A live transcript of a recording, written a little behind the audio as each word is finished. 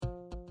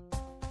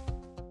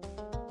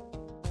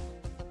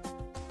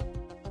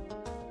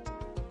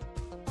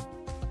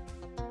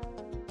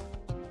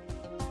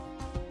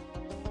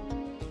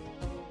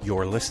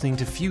You're listening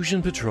to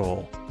Fusion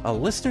Patrol, a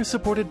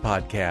listener-supported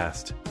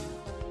podcast.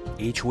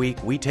 Each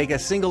week, we take a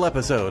single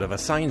episode of a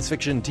science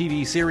fiction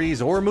TV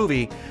series or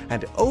movie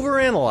and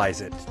overanalyze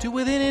it to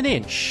within an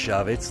inch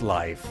of its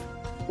life.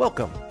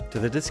 Welcome to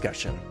the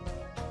discussion.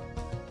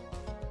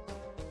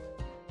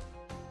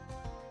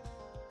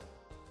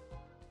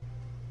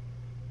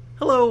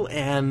 Hello,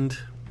 and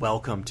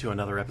welcome to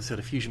another episode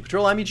of Fusion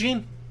Patrol. I'm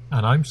Eugene.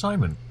 And I'm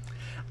Simon.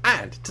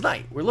 And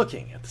tonight, we're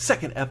looking at the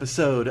second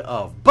episode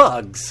of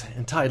Bugs,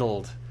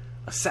 entitled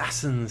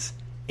Assassins,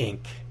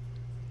 Inc.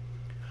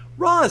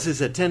 Roz is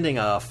attending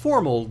a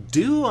formal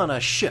do on a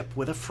ship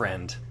with a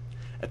friend.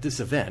 At this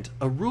event,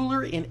 a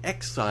ruler in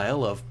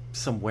exile of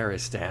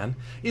Somewhereistan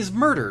is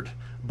murdered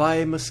by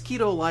a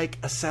mosquito-like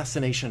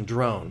assassination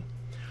drone.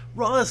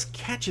 Roz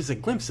catches a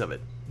glimpse of it,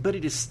 but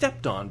it is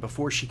stepped on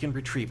before she can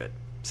retrieve it,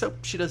 so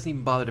she doesn't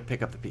even bother to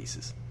pick up the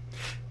pieces.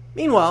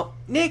 Meanwhile,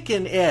 Nick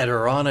and Ed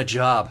are on a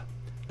job.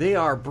 They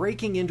are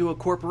breaking into a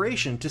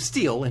corporation to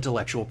steal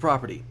intellectual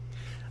property.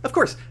 Of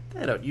course,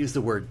 they don't use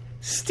the word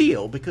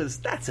steal because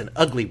that's an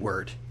ugly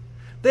word.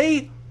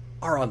 They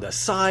are on the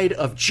side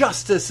of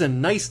justice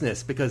and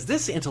niceness because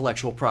this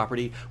intellectual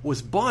property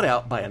was bought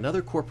out by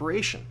another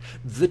corporation.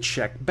 The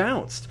check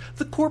bounced.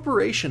 The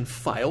corporation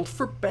filed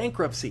for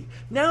bankruptcy.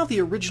 Now the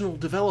original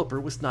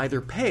developer was neither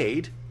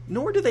paid,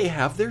 nor do they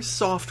have their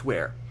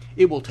software.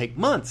 It will take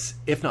months,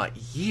 if not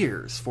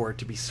years, for it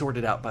to be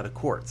sorted out by the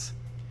courts.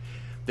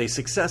 They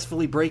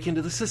successfully break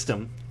into the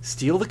system,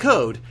 steal the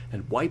code,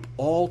 and wipe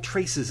all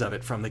traces of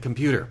it from the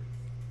computer.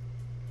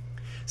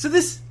 So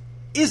this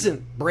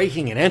isn't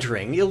breaking and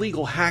entering,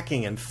 illegal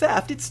hacking and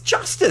theft, it's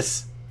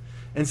justice!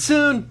 And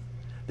soon,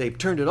 they've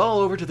turned it all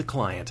over to the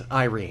client,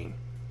 Irene.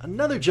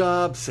 Another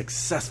job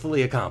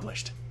successfully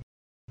accomplished.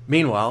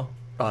 Meanwhile,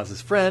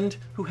 Roz's friend,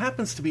 who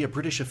happens to be a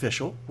British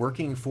official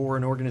working for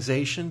an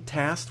organization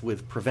tasked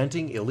with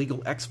preventing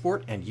illegal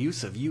export and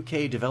use of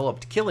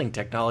UK-developed killing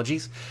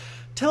technologies,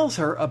 tells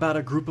her about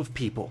a group of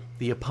people,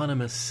 the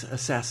eponymous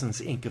Assassins,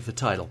 Inc. of the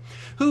title,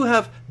 who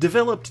have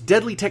developed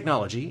deadly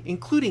technology,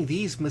 including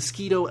these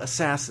mosquito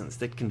assassins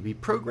that can be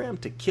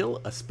programmed to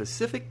kill a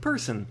specific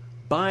person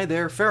by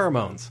their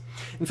pheromones.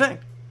 In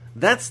fact,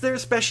 that's their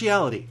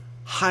specialty,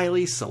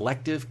 highly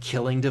selective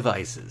killing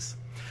devices.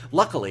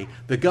 Luckily,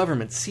 the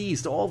government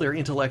seized all their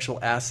intellectual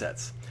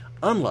assets.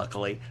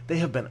 Unluckily, they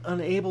have been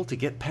unable to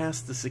get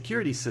past the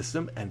security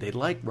system, and they'd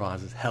like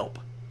Roz's help.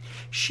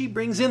 She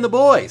brings in the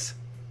boys,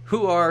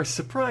 who are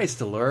surprised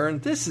to learn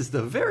this is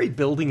the very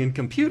building and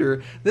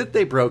computer that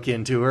they broke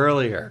into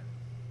earlier.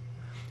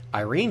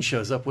 Irene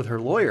shows up with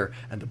her lawyer,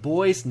 and the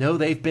boys know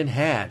they've been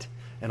had.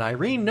 And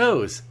Irene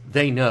knows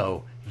they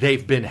know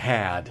they've been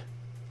had.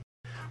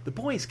 The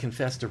boys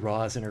confess to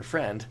Roz and her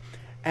friend,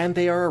 and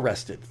they are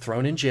arrested,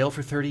 thrown in jail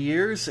for 30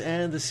 years,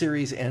 and the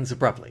series ends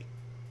abruptly.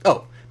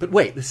 Oh, but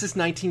wait, this is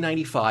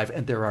 1995,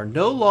 and there are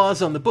no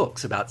laws on the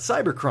books about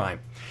cybercrime.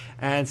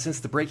 And since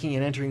the breaking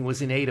and entering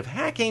was in aid of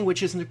hacking,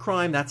 which isn't a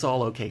crime, that's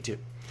all okay too.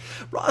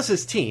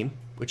 Roz's team,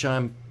 which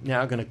I'm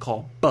now going to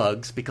call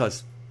Bugs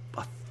because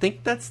I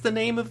think that's the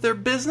name of their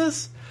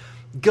business,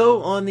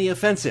 go on the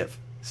offensive,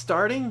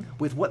 starting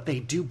with what they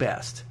do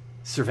best,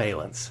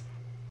 surveillance.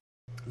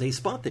 They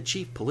spot the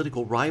chief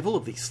political rival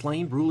of the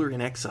slain ruler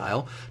in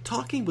exile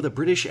talking with a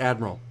British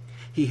admiral.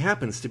 He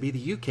happens to be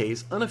the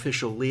UK's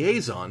unofficial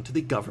liaison to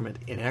the government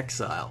in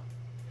exile.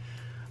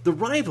 The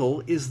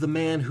rival is the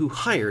man who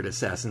hired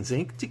Assassins,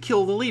 Inc. to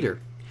kill the leader.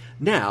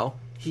 Now,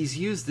 he's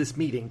used this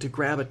meeting to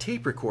grab a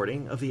tape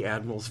recording of the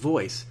Admiral's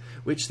voice,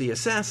 which the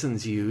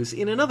assassins use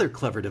in another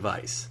clever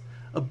device,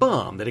 a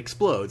bomb that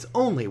explodes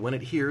only when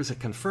it hears a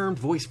confirmed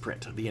voice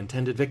print of the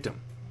intended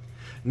victim.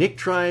 Nick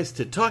tries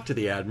to talk to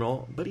the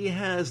Admiral, but he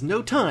has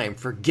no time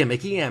for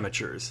gimmicky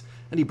amateurs,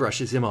 and he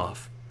brushes him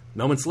off.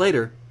 Moments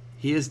later,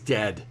 he is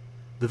dead,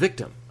 the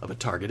victim of a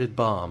targeted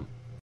bomb.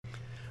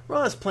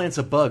 Roz plants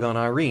a bug on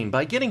Irene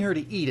by getting her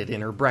to eat it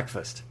in her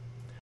breakfast.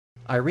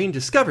 Irene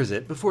discovers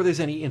it before there's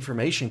any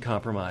information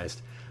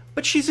compromised,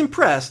 but she's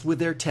impressed with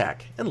their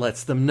tech and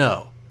lets them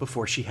know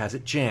before she has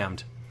it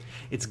jammed.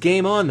 It's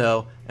game on,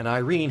 though, and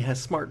Irene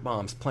has smart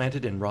bombs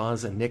planted in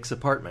Roz and Nick's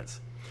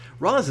apartments.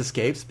 Roz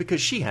escapes because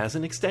she has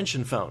an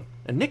extension phone,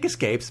 and Nick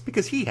escapes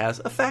because he has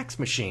a fax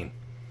machine.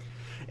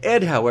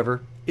 Ed,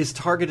 however, is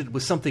targeted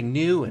with something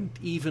new and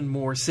even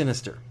more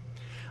sinister.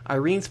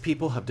 Irene's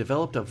people have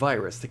developed a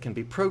virus that can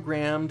be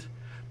programmed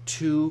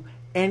to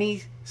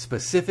any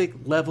specific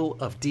level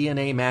of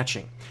DNA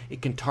matching.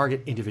 It can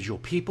target individual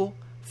people,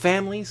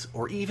 families,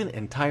 or even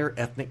entire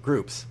ethnic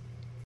groups.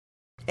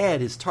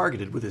 Ed is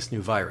targeted with this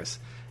new virus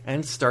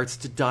and starts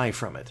to die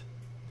from it.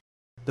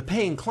 The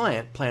paying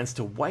client plans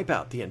to wipe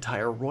out the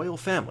entire royal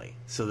family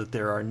so that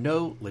there are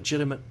no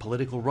legitimate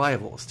political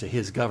rivals to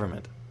his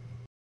government.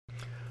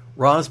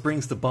 Roz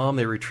brings the bomb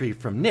they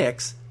retrieved from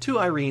Nick's to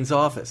Irene's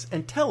office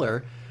and tell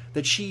her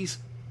that she's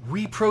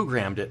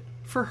reprogrammed it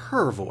for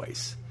her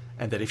voice,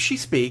 and that if she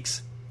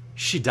speaks,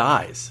 she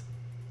dies.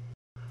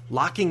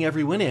 Locking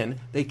everyone in,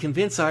 they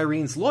convince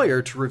Irene's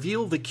lawyer to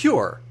reveal the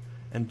cure,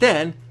 and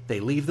then they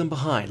leave them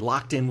behind,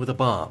 locked in with a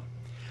bomb.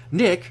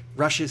 Nick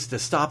rushes to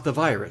stop the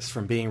virus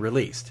from being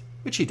released,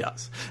 which he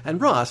does, and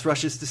Roz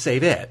rushes to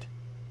save Ed,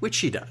 which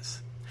she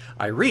does.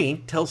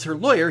 Irene tells her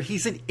lawyer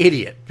he's an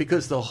idiot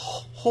because the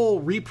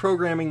whole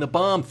reprogramming the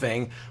bomb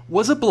thing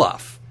was a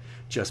bluff,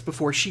 just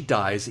before she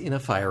dies in a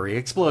fiery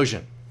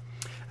explosion.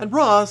 And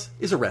Roz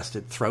is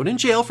arrested, thrown in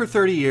jail for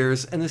 30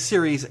 years, and the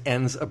series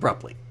ends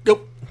abruptly.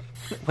 Nope.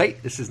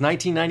 Wait, this is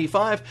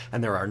 1995,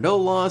 and there are no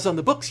laws on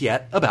the books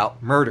yet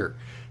about murder.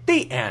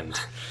 The end.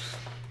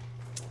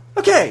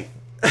 Okay.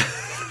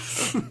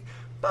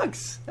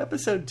 Bugs,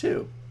 episode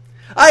 2.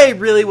 I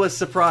really was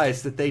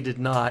surprised that they did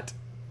not...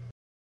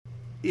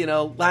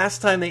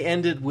 last time they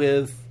ended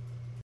with,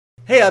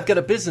 hey, I've got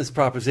a business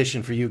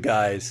proposition for you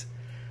guys.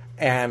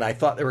 And I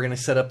thought they were going to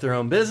set up their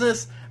own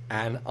business.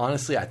 And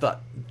honestly, I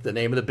thought the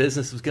name of the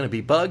business was going to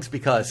be Bugs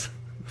because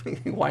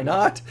why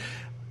not?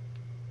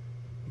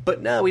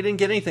 But no, we didn't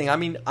get anything. I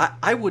mean,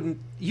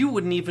 you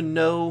wouldn't even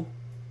know.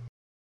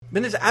 I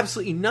mean, there's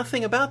absolutely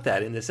nothing about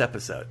that in this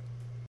episode.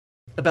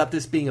 About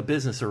this being a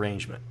business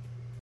arrangement.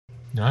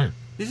 No.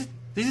 These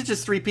are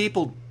just three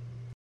people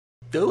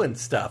doing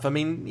stuff. I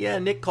mean, yeah,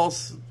 Nick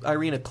calls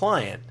Irene a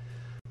client.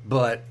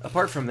 But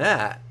apart from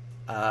that,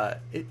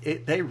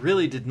 they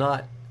really did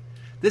not.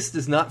 This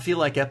does not feel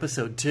like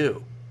episode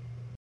 2.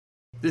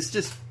 This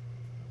just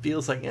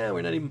feels like,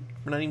 we're not even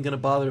going to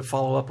bother to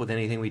follow up with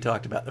anything we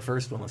talked about in the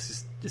first one.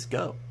 Let's just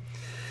go.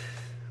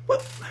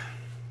 Well,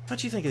 what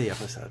do you think of the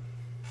episode?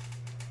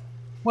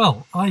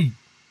 Well, I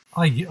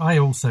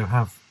also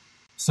have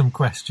some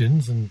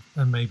questions and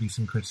maybe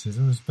some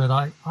criticisms,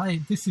 but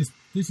this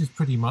is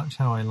pretty much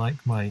how I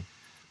like my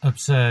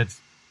absurd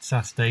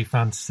Saturday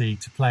fantasy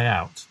to play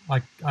out.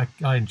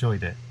 I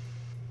enjoyed it.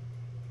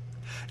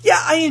 Yeah,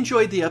 I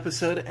enjoyed the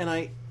episode, and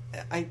I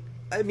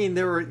mean,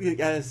 there were,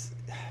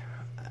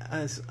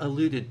 as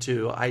alluded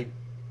to, I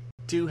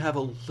do have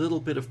a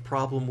little bit of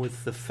problem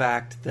with the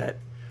fact that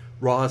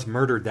Roz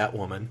murdered that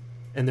woman,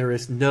 and there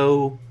is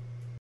no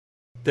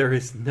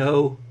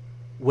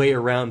way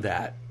around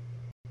that.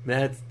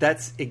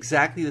 That's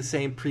exactly the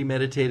same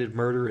premeditated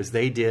murder as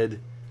they did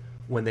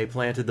when they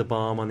planted the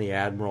bomb on the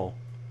Admiral.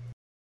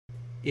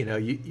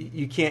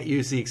 You can't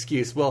use the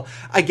excuse, well,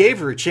 I gave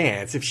her a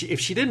chance. If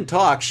she didn't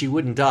talk, she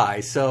wouldn't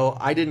die, so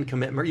I didn't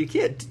commit murder. You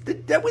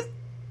can't. That was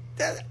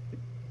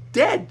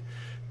dead.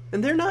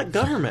 And they're not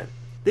government.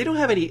 They don't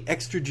have any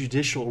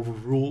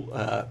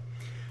extrajudicial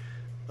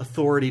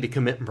authority to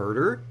commit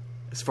murder,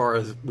 as far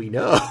as we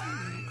know.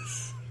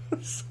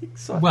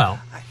 So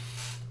well,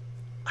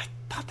 I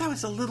thought that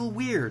was a little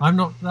weird. I'm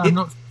not.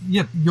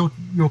 Yeah,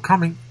 you're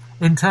coming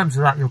in terms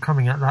of that. You're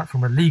coming at that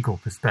from a legal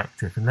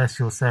perspective, unless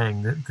you're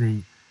saying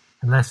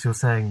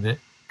that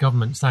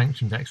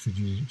government-sanctioned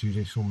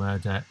extrajudicial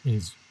murder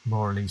is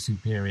morally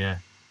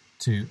superior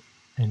to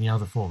any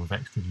other form of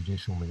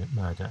extrajudicial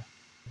murder.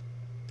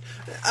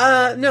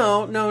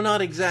 No,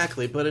 not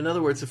exactly. But in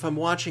other words, if I'm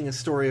watching a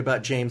story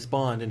about James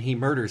Bond and he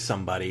murders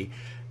somebody,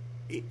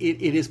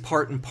 it is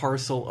part and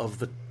parcel of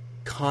the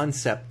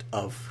concept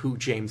of who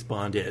James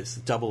Bond is,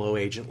 the 00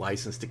 agent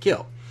licensed to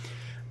kill.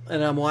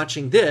 And I'm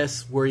watching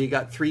this, where you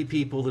got three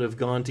people that have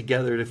gone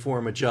together to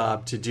form a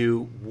job to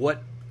do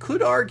what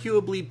could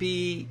arguably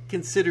be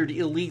considered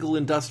illegal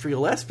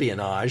industrial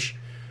espionage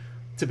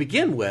to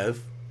begin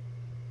with,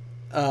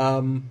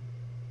 commit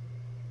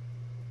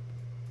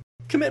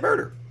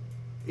murder.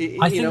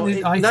 Not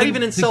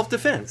even in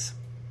self-defense.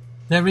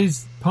 There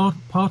is part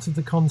of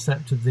the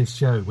concept of this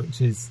show, which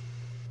is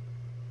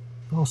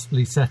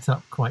possibly set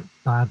up quite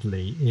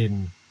badly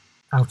in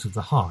Out of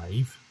the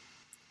Hive,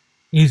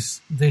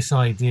 is this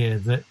idea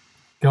that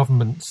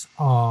governments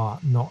are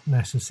not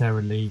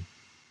necessarily...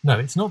 No,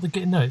 it's not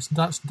the... No,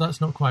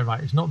 that's not quite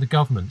right. It's not the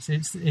governments.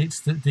 It's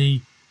that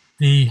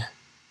the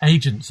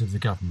agents of the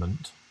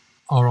government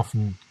are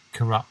often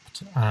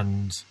corrupt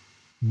and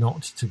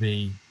not to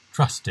be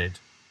trusted,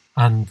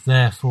 and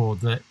therefore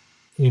that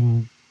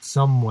in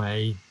some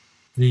way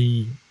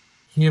the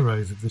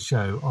heroes of the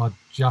show are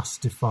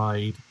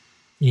justified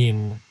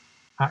in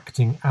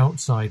acting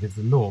outside of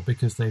the law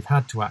because they've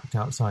had to act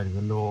outside of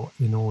the law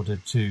in order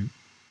to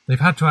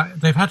act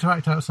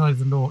outside of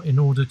the law in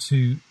order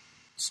to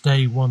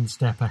stay one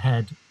step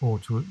ahead, or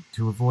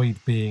to avoid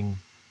being,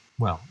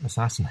 well,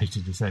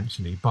 assassinated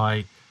essentially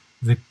by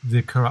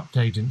the corrupt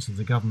agents of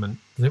the government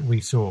that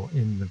we saw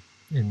in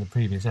the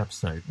previous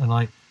episode.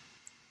 And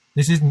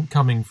this isn't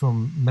coming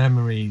from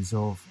memories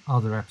of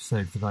other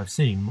episodes that I've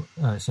seen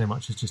so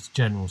much as just a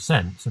general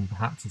sense, and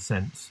perhaps a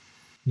sense,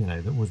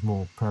 that was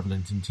more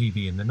prevalent in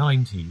TV in the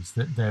 90s,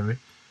 that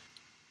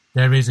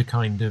there is a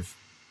kind of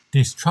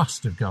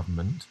distrust of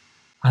government,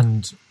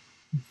 and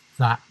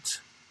that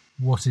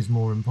what is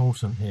more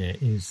important here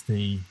is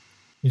the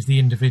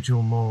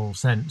individual moral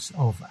sense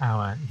of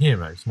our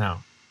heroes.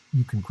 Now,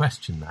 you can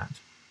question that.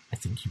 I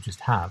think you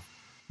just have.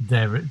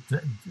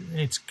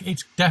 It's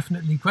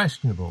definitely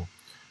questionable,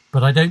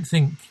 but I don't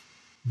think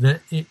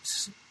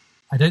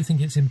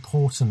it's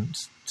important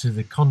to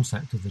the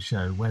concept of the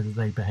show whether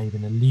they behave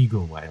in a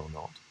legal way or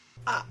not.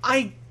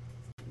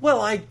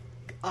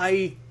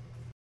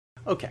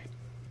 Okay.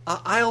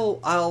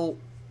 I'll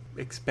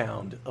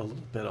expound a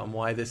little bit on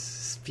why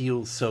this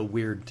feels so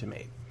weird to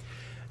me.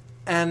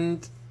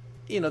 And,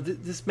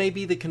 this may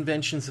be the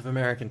conventions of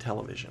American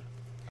television.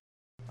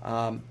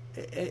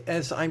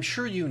 As I'm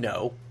sure you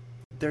know,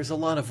 there's a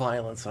lot of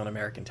violence on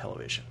American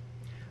television.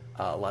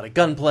 A lot of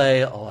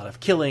gunplay, a lot of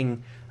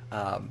killing,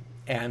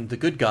 and the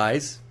good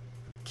guys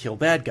kill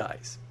bad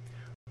guys.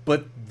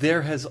 But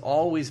there has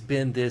always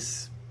been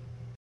this,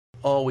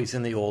 always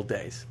in the old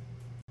days,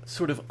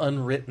 sort of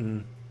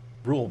unwritten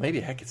rule. Maybe,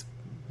 heck, it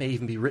may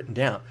even be written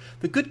down.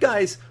 The good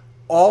guys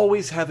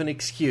always have an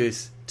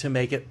excuse to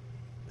make it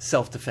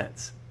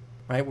self-defense,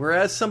 right?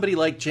 Whereas somebody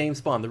like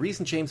James Bond, the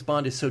reason James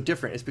Bond is so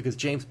different is because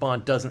James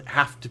Bond doesn't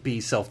have to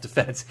be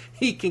self-defense.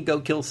 He can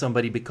go kill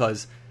somebody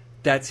because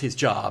that's his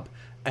job,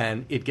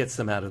 and it gets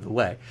them out of the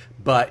way.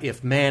 But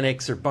if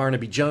Mannix or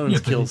Barnaby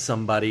Jones kills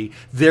somebody,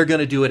 they're going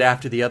to do it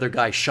after the other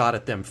guy shot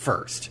at them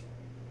first,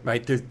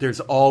 right? There's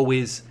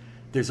always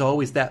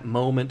that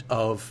moment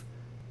of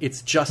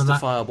it's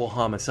justifiable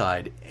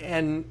homicide,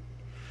 and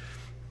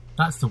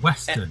that's the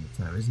Western,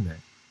 though, isn't it?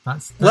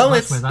 That's where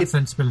that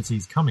sensibility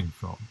is coming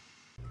from.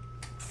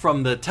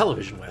 From the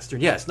television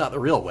Western, yes, not the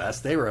real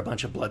West. They were a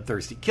bunch of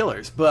bloodthirsty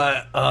killers,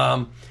 but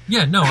but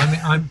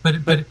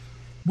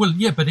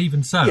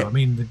even so, yeah. I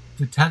mean,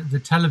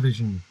 the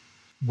television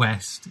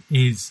West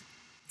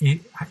there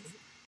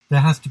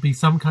has to be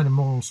some kind of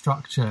moral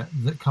structure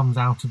that comes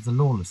out of the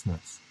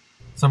lawlessness,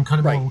 some kind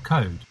of moral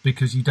code,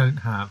 because you don't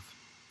have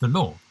the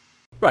law.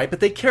 Right,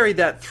 but they carried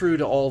that through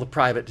to all the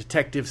private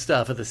detective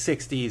stuff of the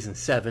 60s and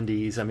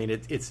 70s. I mean,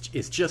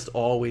 it's just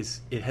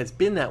always, it has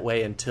been that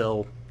way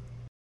until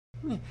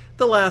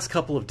the last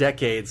couple of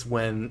decades,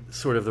 when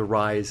sort of the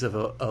rise of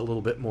a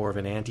little bit more of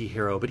an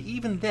anti-hero. But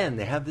even then,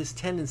 they have this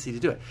tendency to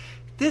do it.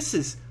 This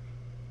is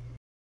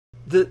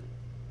the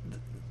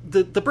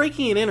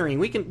breaking and entering.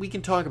 We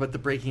can talk about the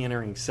breaking and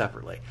entering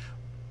separately.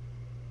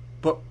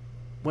 But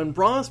when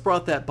Roz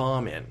brought that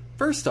bomb in,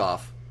 first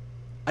off,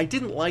 I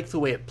didn't like the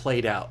way it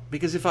played out,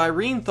 because if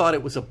Irene thought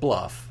it was a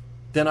bluff,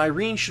 then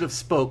Irene should have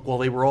spoke while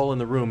they were all in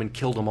the room and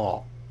killed them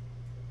all.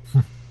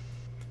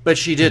 But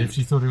she didn't. If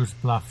she thought it was a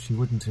bluff, she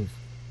wouldn't have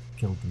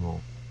killed them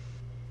all.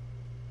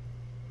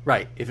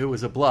 Right. If it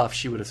was a bluff,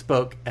 she would have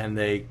spoke, and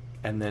then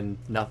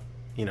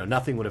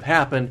nothing would have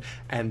happened,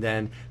 and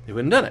then they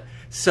wouldn't have done it.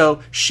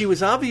 So she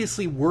was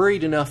obviously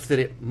worried enough that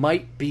it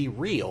might be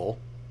real,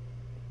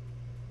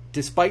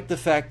 despite the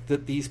fact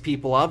that these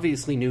people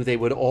obviously knew they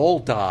would all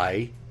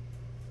die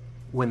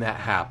when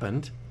that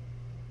happened,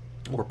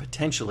 or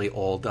potentially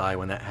all die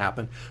when that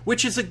happened,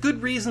 which is a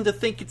good reason to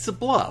think it's a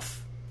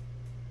bluff.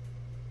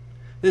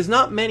 There's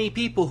not many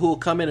people who will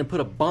come in and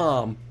put a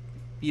bomb,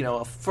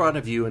 in front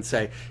of you and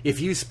say, if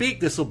you speak,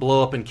 this will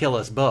blow up and kill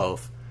us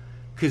both.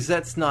 Because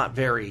that's not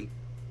a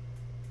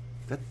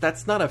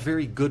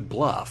very good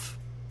bluff,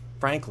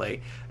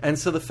 frankly. And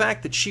so the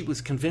fact that she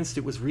was convinced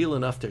it was real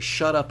enough to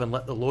shut up and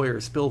let the lawyer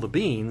spill the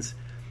beans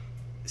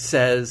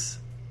says,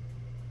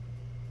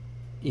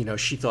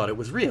 she thought it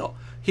was real.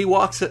 They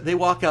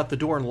walk out the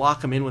door and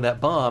lock him in with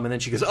that bomb, and then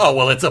she goes, oh,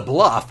 well, it's a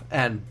bluff,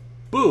 and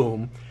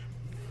boom.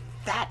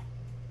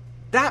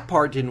 That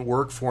part didn't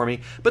work for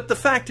me. But the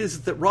fact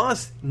is that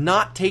Roz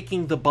not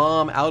taking the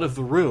bomb out of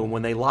the room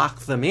when they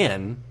lock them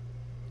in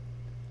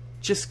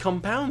just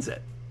compounds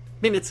it.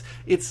 I mean, it's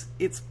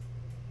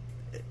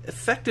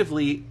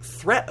effectively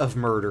threat of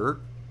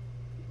murder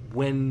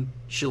when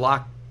she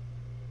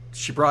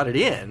brought it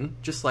in,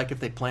 just like if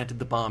they planted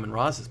the bomb in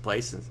Roz's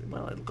place, and said,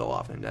 well, it'll go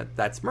off, and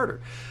that's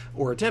murder,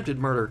 or attempted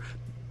murder.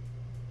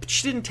 But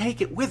she didn't take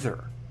it with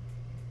her.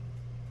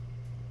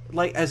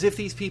 Like, as if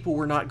these people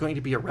were not going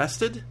to be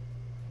arrested,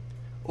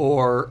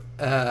 or,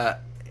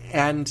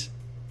 and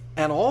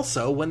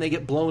also, when they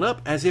get blown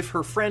up, as if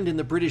her friend in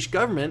the British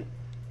government,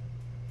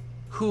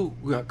 who,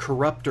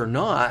 corrupt or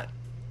not,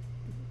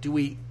 do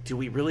we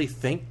really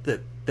think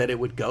that it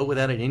would go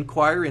without an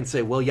inquiry and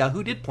say, well, yeah,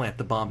 who did plant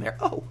the bomb there?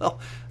 Oh, well,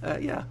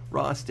 yeah,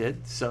 Roz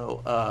did.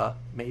 So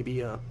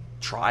maybe a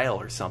trial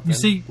or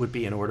something would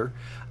be in order.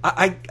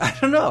 I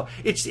don't know.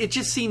 It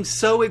just seems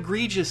so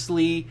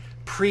egregiously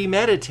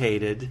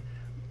premeditated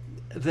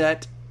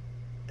that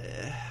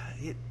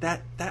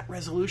that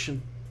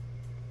resolution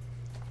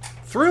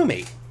threw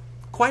me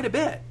quite a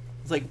bit.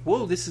 It's like,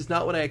 whoa, this is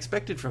not what I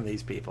expected from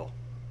these people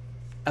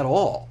at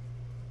all.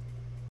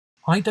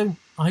 I don't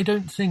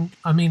think.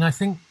 I mean, I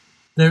think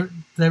there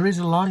is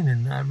a line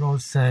in there,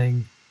 Roz,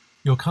 saying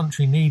your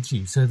country needs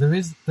you. So there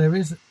is.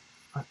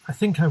 I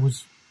think I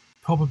was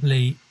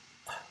probably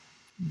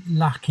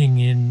lacking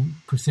in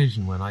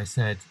precision when I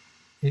said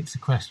it's a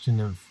question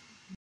of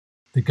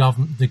the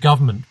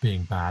government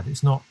being bad.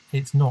 It's not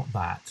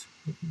that.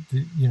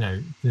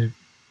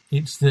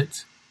 It's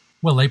that.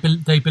 Well,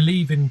 they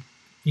believe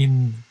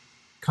in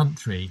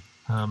country.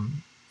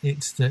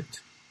 It's that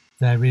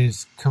there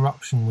is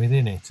corruption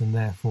within it, and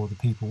therefore the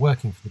people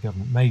working for the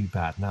government may be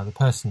bad. Now, the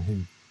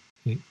person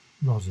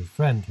Roz's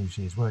friend, who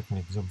she is working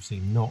with, is obviously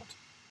not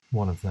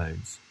one of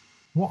those.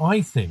 What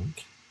I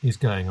think is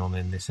going on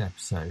in this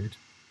episode,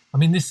 I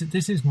mean, this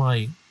is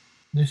one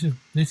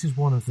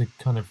of the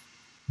kind of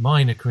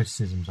minor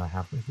criticisms I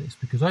have with this,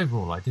 because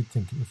overall I did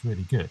think it was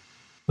really good.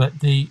 But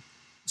the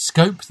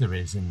scope there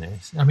is in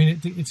this, I mean,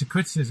 it's a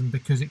criticism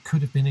because it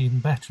could have been even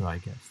better, I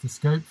guess. The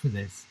scope for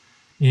this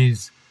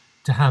is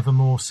to have a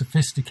more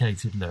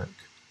sophisticated look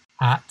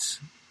at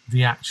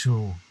the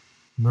actual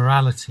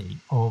morality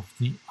of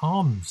the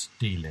arms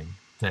dealing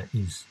that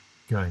is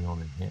going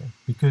on in here,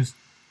 because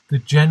the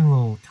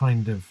general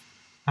kind of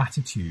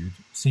attitude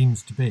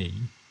seems to be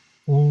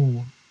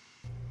all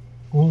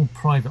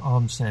private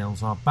arms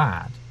sales are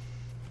bad.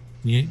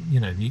 It's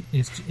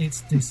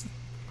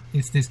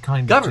this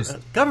kind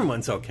of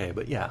government's okay,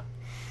 but yeah.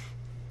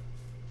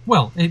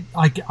 Well,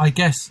 I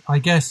guess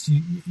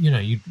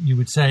you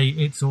would say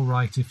it's all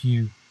right if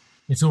you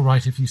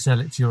sell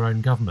it to your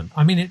own government.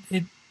 I mean,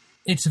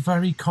 it's a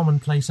very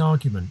commonplace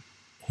argument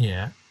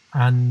here,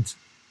 and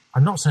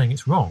I'm not saying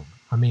it's wrong.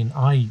 I mean,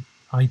 I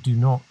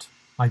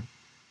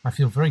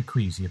feel very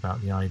queasy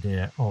about the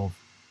idea of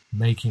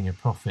making a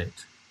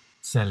profit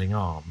selling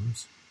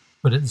arms,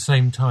 but at the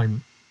same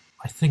time,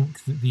 I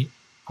think that the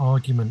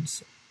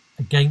arguments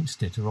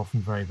against it are often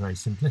very, very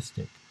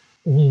simplistic.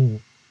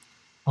 All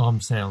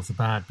arms sales are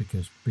bad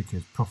because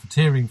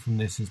profiteering from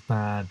this is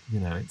bad.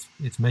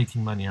 It's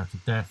making money out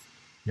of death,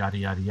 yada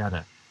yada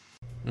yada,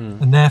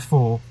 and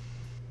therefore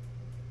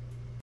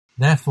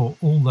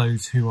all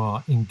those who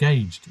are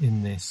engaged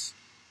in this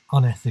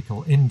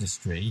unethical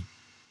industry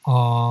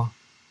are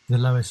the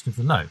lowest of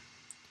the low.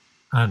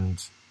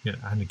 And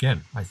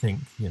again, I think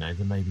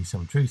there may be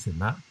some truth in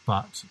that,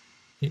 but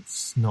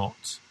it's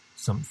not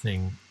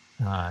something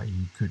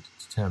you could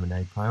determine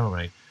a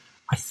priori.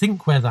 I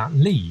think where that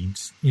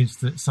leads is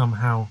that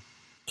somehow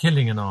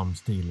killing an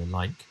arms dealer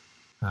like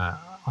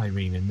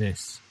Irene in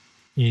this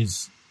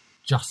is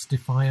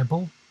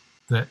justifiable.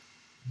 That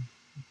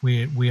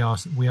we are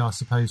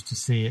supposed to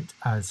see it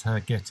as her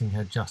getting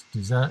her just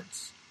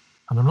desserts,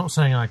 and I'm not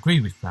saying I agree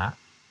with that.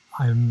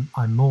 I'm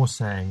more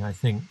saying I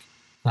think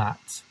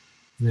that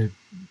the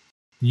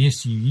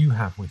issue you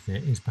have with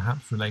it is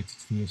perhaps related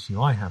to the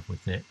issue I have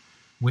with it,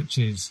 which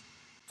is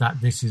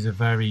that this is a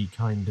very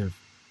kind of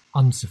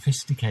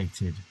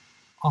unsophisticated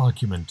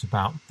argument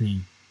about the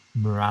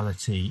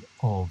morality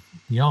of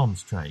the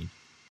arms trade.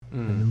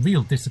 And the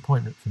real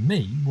disappointment for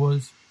me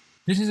was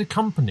this is a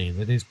company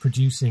that is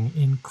producing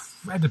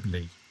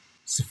incredibly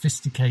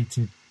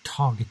sophisticated,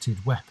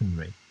 targeted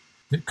weaponry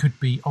that could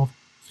be of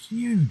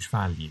huge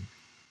value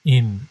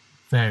in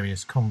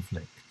various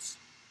conflicts,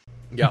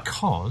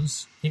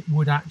 because it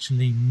would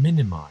actually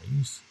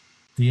minimise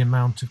the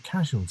amount of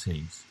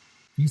casualties.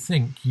 You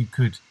think you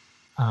could...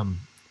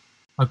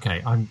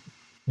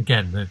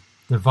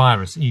 the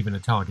virus, even a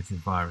targeted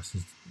virus,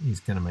 is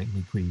going to make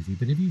me queasy.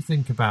 But if you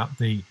think about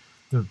the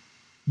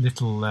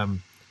little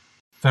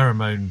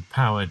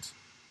pheromone-powered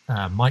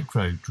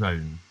micro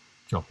drone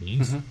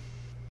jockeys,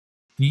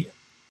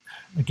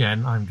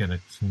 I'm going to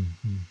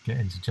get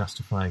into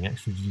justifying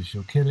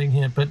extrajudicial killing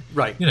here, but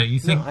right. You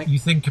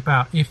think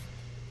about if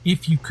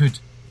you could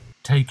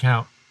take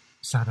out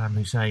Saddam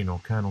Hussein or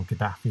Colonel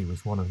Gaddafi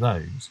with one of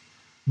those,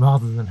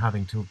 rather than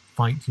having to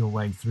fight your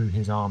way through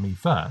his army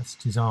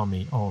first, his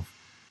army of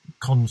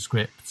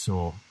conscripts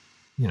or,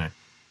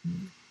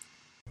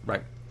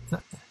 right.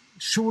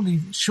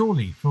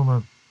 Surely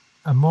from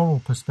a moral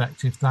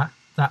perspective, that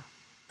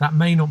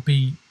may not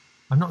be,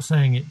 I'm not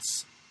saying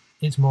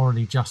it's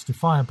morally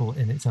justifiable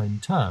in its own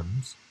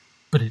terms,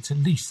 but it's at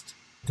least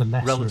the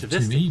lesser of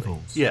two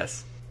evils.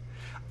 Yes.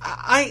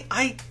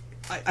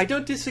 I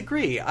don't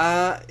disagree.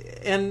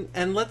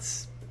 And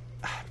let's...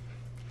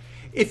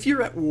 If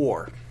you're at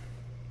war,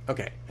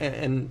 okay,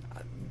 and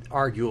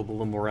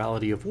arguable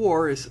immorality of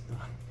war is...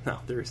 No,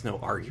 there is no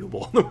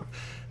arguable.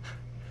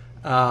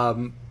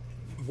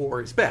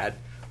 War is bad.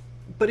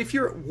 But if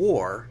you're at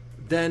war,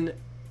 then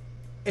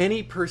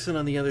any person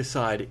on the other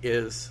side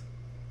is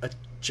a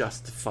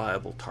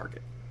justifiable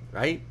target,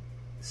 right?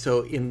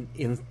 So in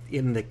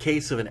the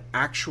case of an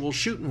actual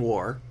shooting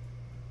war,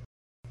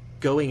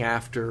 going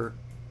after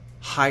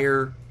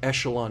higher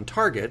echelon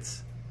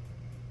targets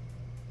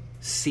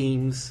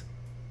seems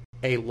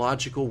a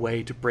logical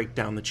way to break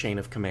down the chain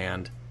of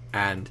command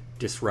and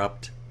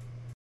disrupt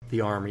the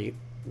army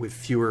with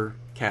fewer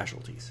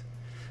casualties.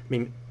 I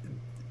mean,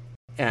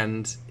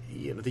 and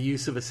the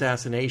use of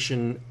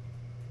assassination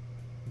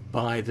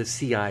by the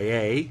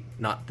CIA,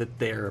 not that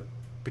they're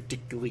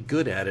particularly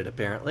good at it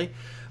apparently,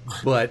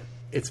 but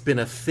it's been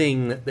a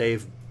thing that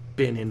they've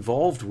been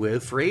involved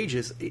with for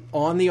ages,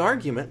 on the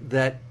argument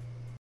that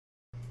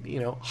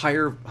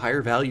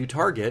higher value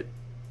target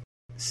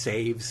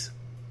saves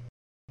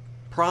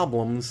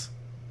problems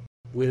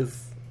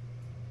with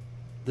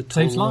the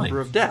total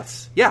number of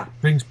deaths. Yeah,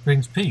 brings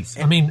peace.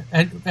 I mean,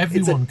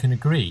 everyone can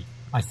agree,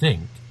 I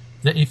think,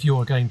 that if you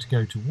are going to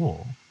go to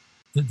war,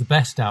 that the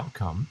best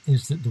outcome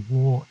is that the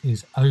war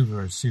is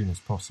over as soon as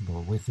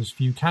possible with as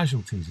few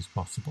casualties as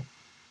possible.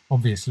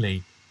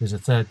 Obviously, there's a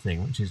third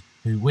thing, which is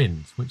who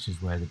wins, which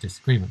is where the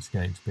disagreement's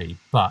going to be.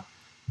 But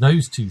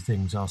those two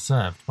things are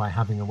served by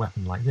having a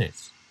weapon like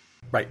this.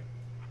 Right.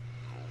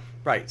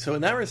 So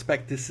in that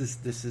respect, this is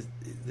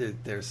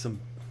there's some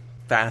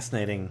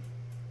fascinating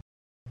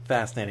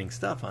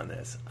stuff on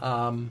this.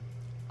 And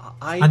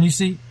you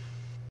see,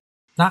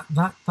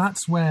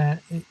 that's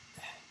where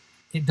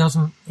it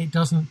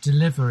doesn't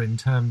deliver in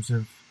terms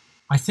of,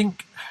 I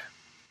think,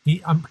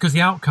 because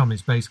the outcome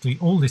is basically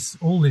all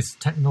this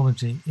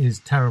technology is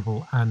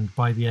terrible, and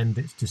by the end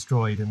it's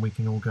destroyed, and we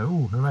can all go,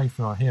 oh, hooray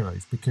for our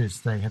heroes,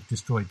 because they have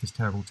destroyed this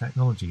terrible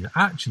technology that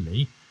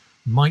actually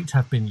might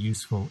have been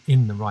useful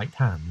in the right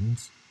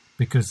hands,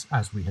 because,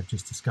 as we have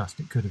just discussed,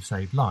 it could have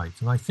saved lives.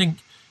 And I think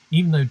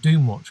even though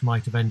Doomwatch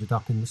might have ended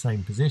up in the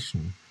same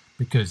position,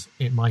 because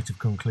it might have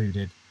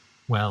concluded,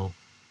 well,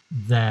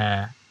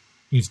 there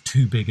is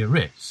too big a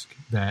risk,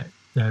 there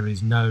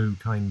is no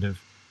kind of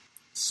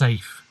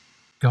safe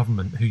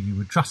government who you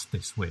would trust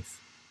this with,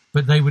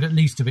 but they would at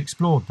least have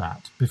explored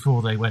that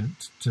before they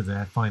went to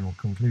their final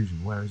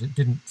conclusion. Whereas it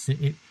didn't.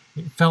 It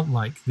felt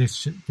like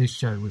this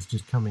show was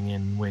just coming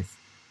in with,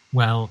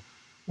 well,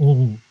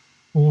 all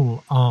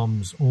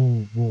arms,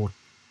 all war,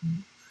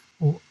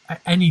 or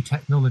any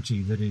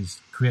technology that is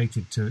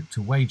created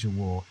to wage a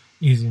war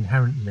is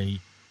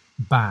inherently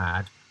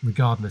bad,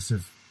 regardless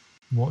of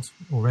what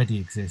already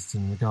exists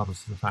and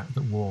regardless of the fact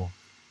that war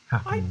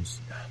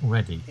happens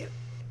already.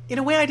 In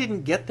a way, I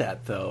didn't get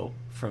that, though,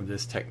 from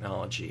this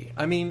technology.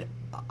 I mean,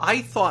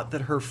 I thought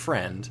that her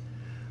friend,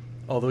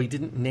 although he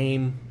didn't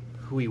name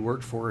who he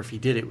worked for, if he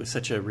did, it was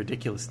such a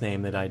ridiculous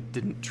name that I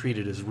didn't treat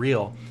it as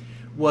real,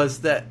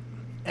 was that,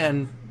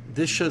 and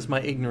this shows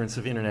my ignorance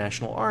of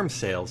international arms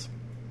sales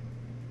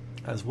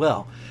as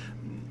well.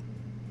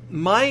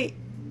 My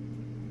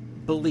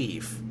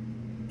belief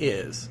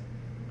is,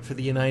 for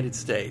the United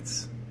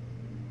States,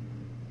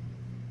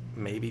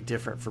 maybe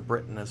different for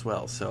Britain as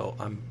well, so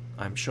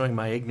I'm showing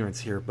my ignorance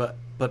here, but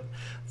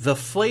the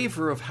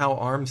flavor of how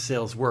arms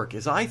sales work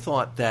is, I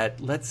thought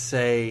that, let's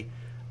say,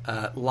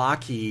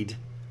 Lockheed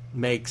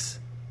makes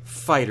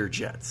fighter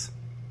jets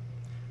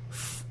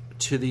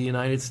to the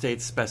United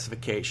States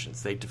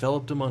specifications. They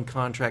developed them on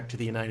contract to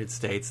the United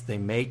States. They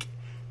make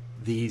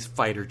these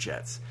fighter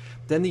jets.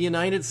 Then the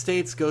United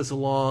States goes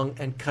along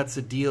and cuts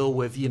a deal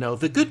with,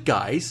 the good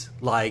guys,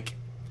 like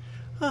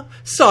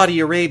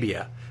Saudi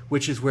Arabia,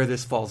 which is where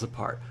this falls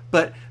apart.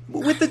 But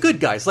with the good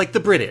guys, like the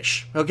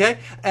British, okay?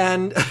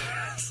 And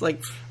it's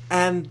like,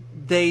 and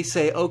they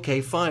say, okay,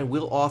 fine,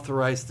 we'll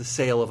authorize the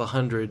sale of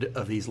 100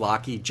 of these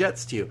Lockheed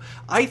jets to you.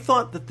 I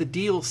thought that the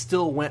deal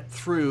still went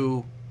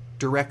through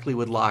directly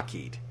with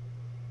Lockheed.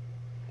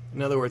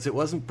 In other words, it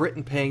wasn't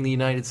Britain paying the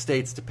United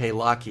States to pay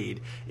Lockheed.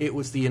 It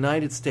was the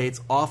United States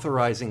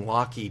authorizing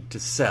Lockheed to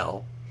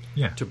sell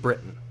to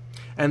Britain.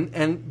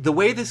 And the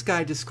way this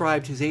guy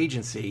described his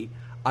agency,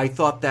 I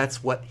thought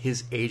that's what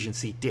his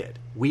agency did.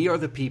 We are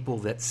the people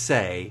that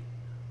say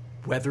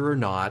whether or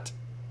not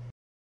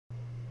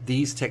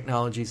these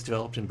technologies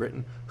developed in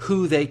Britain,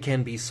 who they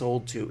can be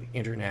sold to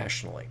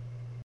internationally.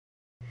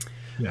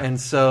 Yeah. And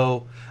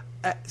so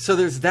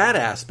there's that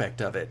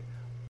aspect of it.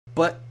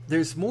 But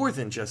there's more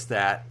than just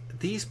that.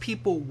 These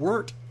people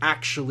weren't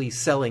actually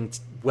selling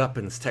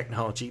weapons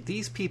technology.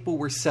 These people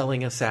were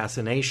selling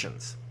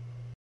assassinations.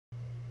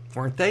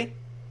 Weren't they?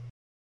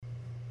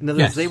 In other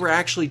words, they were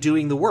actually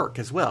doing the work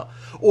as well.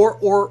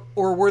 Or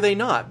were they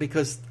not?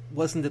 Because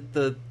wasn't it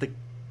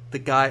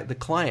the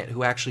client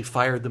who actually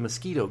fired the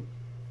Mosquito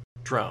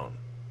drone?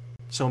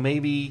 So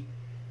maybe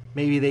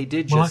they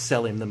did just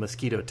sell him the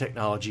Mosquito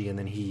technology and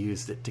then he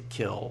used it to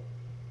kill.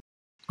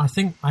 I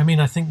think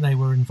they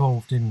were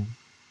involved in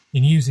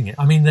using it.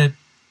 I mean,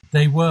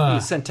 they were.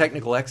 You sent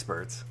technical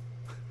experts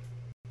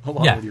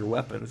along with your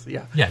weapons.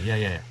 Yeah.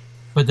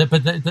 But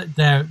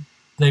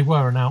they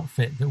were an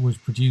outfit that was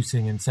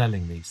producing and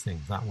selling these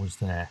things. That was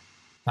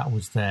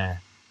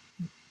their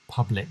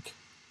public,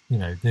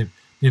 the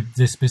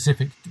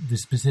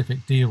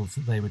specific deals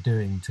that they were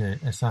doing to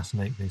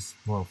assassinate this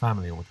royal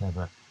family or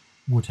whatever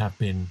would have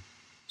been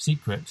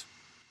secret,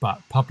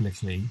 but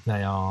publicly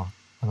they are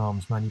an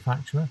arms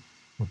manufacturer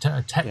or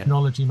a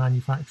technology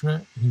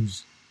manufacturer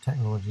whose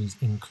technologies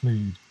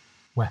include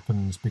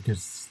weapons,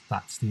 because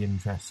that's the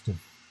interest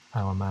of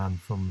our man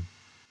from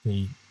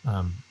the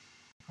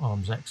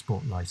arms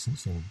export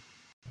licensing.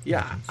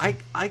 Yeah,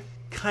 I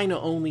kind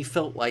of only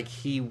felt like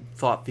he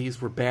thought these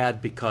were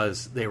bad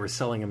because they were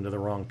selling them to the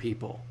wrong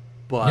people.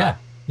 But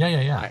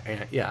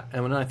yeah.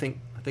 And I think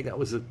that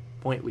was the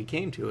point we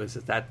came to, is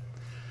that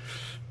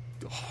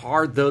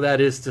hard though that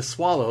is to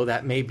swallow,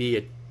 that may be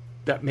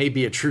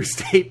a true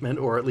statement,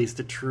 or at least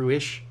a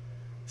true-ish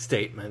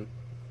statement,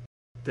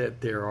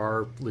 that there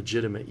are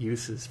legitimate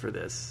uses for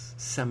this,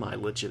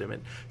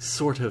 semi-legitimate,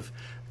 sort of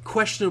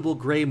questionable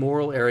gray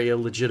moral area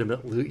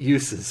legitimate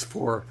uses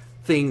for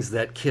things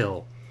that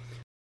kill.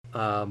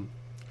 I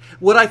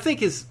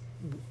think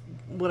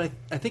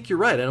you're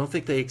right. I don't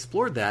think they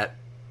explored that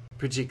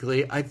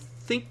particularly. I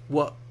think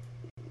what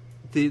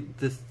the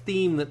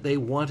theme that they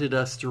wanted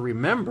us to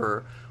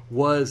remember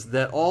was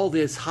that all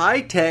this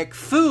high-tech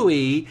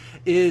phooey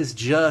is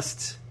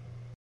just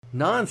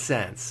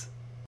nonsense.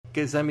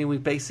 Because, we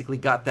basically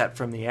got that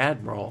from the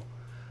Admiral.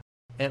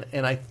 And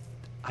I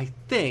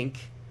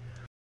think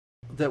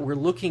that we're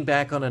looking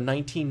back on a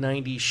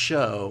 1990s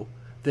show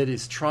that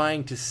is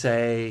trying to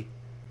say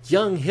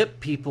young hip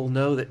people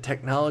know that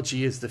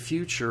technology is the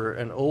future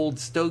and old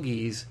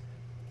stogies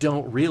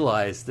don't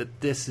realize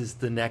that this is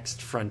the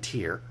next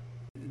frontier.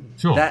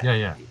 Sure,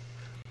 yeah.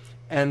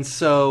 And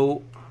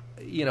so,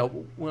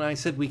 when I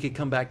said we could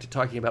come back to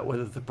talking about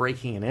whether the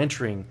breaking and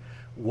entering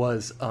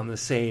was on the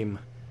same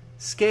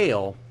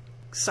scale,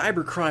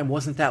 cybercrime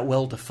wasn't that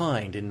well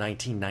defined in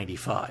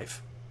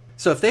 1995.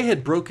 So if they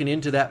had broken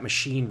into that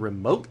machine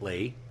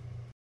remotely,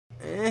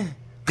 then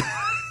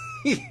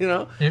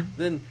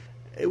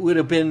it would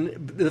have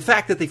been... The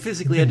fact that they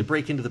physically had to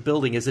break into the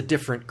building is a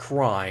different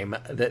crime,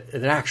 that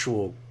an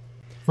actual,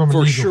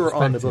 for sure,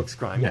 on the books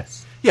crime.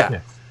 Yes.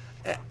 Yeah.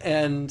 Yes.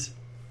 And,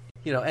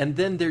 and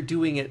then they're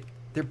doing it...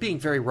 They're being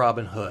very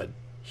Robin Hood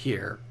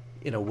here,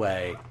 in a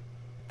way.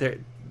 They're,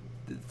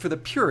 for the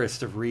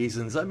purest of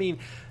reasons. I mean,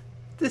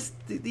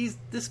 these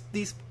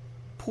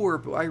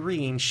poor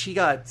Irene, she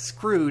got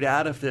screwed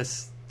out of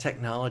this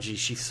technology.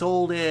 She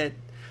sold it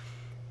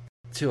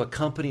to a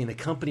company, and the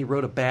company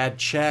wrote a bad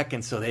check,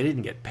 and so they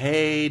didn't get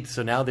paid.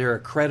 So now they're a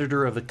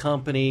creditor of the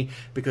company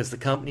because the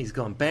company's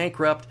gone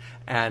bankrupt,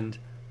 and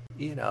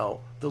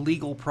the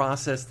legal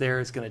process there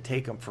is going to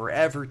take them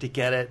forever to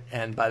get it,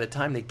 and by the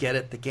time they get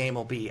it, the game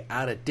will be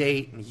out of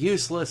date and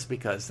useless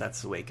because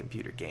that's the way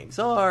computer games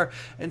are.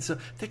 And so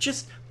they're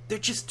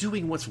just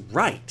doing what's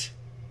right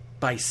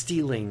by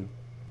stealing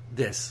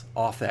this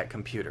off that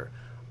computer.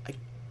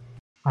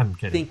 I'm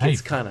getting paid.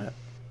 It's kind of...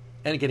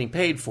 And getting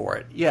paid for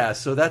it. Yeah,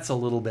 so that's a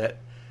little bit...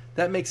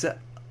 That makes it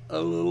a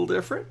little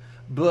different.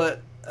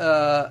 But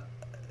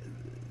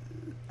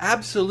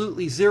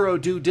absolutely zero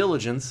due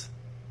diligence.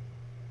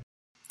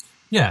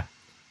 Yeah.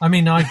 I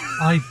mean, I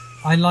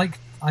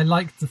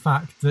liked the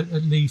fact that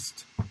at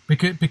least...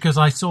 Because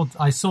I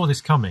saw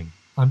this coming.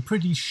 I'm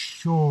pretty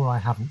sure I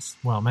haven't...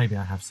 Well, maybe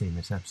I have seen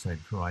this episode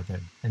before. I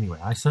don't... Anyway,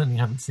 I certainly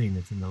haven't seen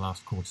it in the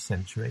last quarter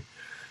century.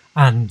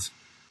 And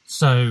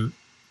so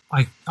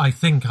I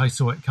think I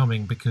saw it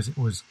coming because it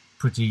was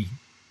pretty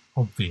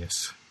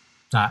obvious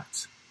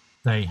that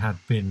they had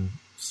been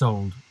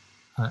sold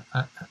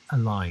a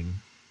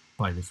line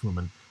by this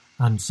woman.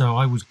 And so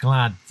I was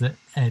glad that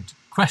Ed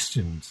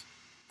questioned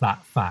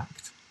that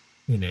fact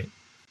in it,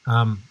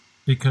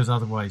 because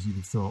otherwise you'd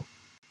have thought,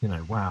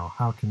 wow,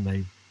 how can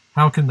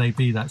they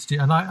be that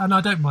stupid? And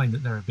I don't mind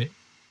that they're a bit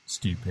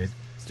stupid.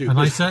 And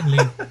I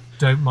certainly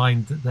don't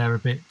mind that they're a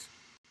bit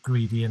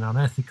greedy and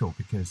unethical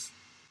because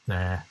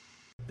they're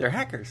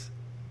hackers.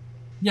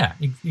 Yeah,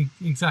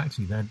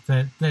 exactly.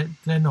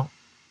 They're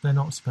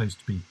not supposed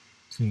to be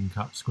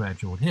clean-cut,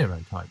 square-jawed hero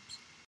types.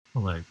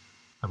 Although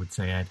I would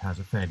say Ed has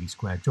a fairly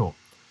square jaw.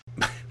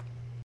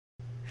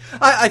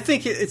 I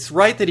think it's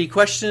right that he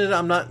questioned it.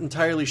 I'm not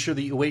entirely sure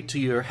that you wait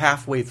till you're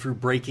halfway through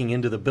breaking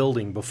into the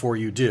building before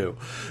you do.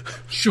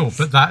 Sure,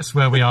 but that's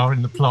where we are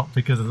in the plot,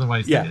 because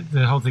otherwise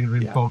the whole thing would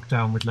have been bogged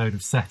down with a load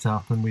of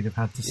setup and we'd have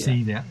had to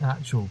see the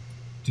actual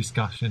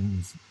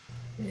discussions.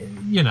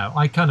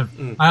 I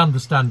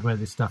understand where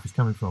this stuff is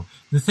coming from.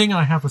 The thing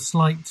I have a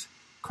slight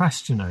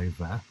question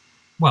over,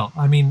 well,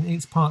 I mean,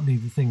 it's partly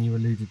the thing you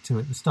alluded to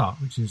at the start,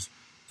 which is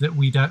that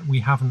we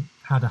haven't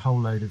had a whole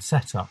load of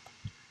setup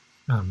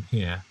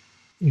here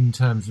in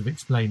terms of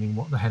explaining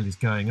what the hell is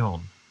going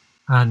on.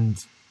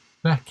 And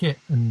Beckett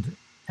and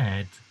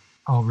Ed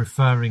are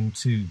referring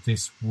to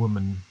this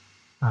woman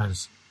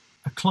as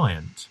a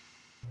client.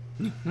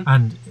 Mm-hmm.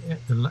 And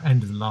at the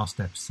end of the last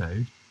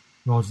episode,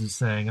 Roz is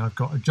saying, I've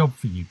got a job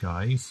for you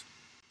guys.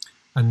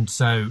 And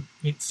so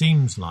it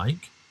seems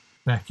like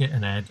Beckett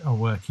and Ed are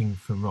working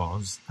for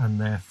Roz, and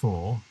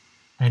therefore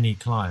any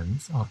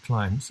clients are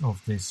clients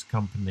of this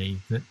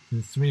company that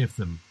the three of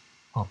them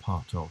are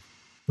part of.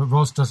 But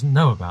Roz doesn't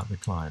know about the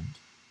client.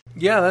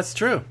 Yeah, that's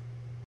true.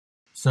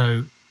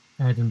 So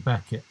Ed and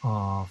Beckett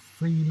are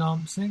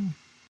freelancing?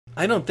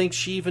 I don't think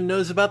she even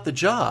knows about the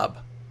job.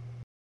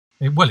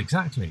 Well,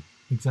 exactly.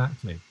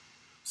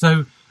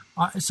 So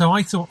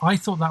I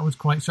thought that was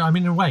quite... So, I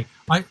mean, in a way,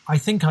 I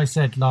think I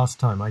said last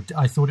time,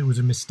 I thought it was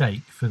a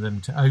mistake for them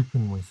to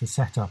open with a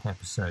setup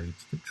episode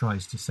that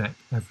tries to set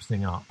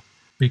everything up,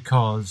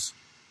 because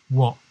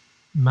what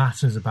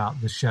matters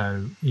about the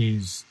show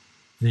is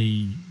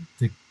the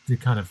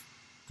kind of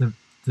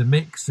the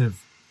mix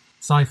of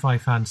sci-fi,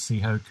 fantasy,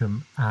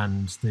 hokum,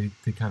 and the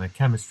kind of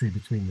chemistry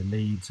between the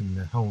leads and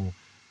the whole,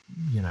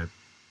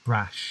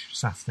 brash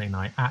Saturday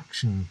night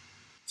action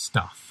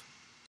stuff.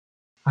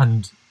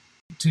 And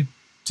to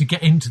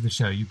get into the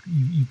show, you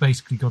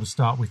basically got to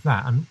start with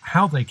that. And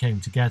how they came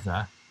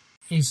together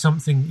is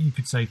something that you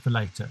could say for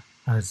later,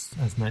 as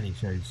many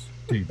shows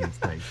do these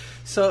days.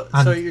 So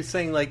you're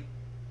saying, like,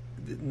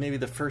 maybe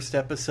the first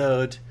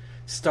episode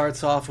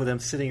starts off with them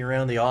sitting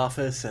around the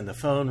office and the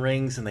phone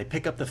rings and they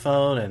pick up the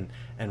phone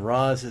and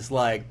Roz is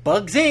like,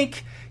 Bugs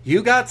Inc.,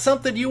 you got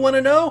something you want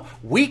to know?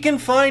 We can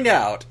find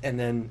out. And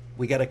then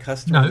we get a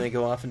customer and they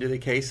go off and do the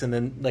case. And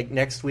then, like,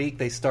 next week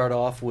they start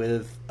off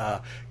with,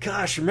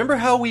 gosh, remember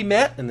how we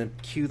met? And then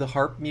cue the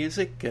harp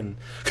music. And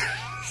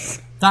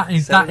that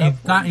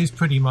is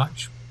pretty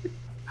much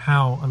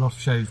how a lot of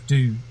shows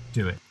do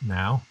it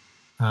now.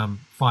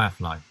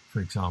 Firefly. for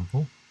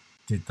example,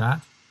 did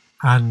that.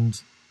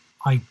 And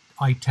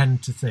I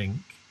tend to think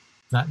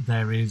that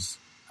there is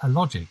a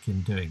logic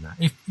in doing that.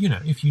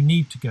 If you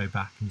need to go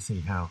back and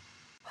see how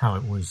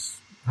it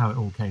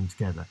all came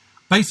together.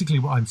 Basically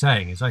what I'm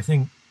saying is I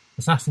think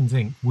Assassins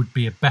Inc. would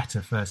be a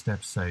better first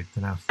episode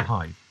than Out of the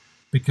Hive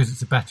because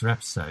it's a better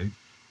episode,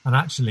 and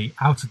actually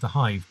Out of the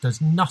Hive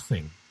does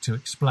nothing to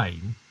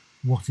explain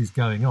what is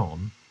going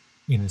on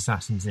in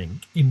Assassins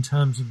Inc. in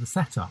terms of the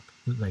setup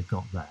that they've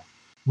got there.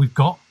 We've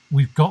got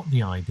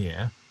the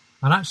idea,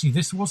 and actually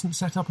this wasn't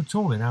set up at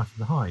all in Out of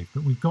the Hive,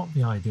 but we've got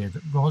the idea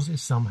that Roz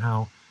is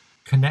somehow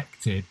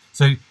connected.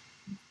 So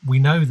we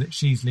know that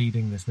she's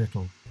leading this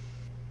little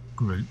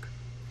group,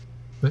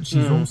 but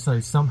she's also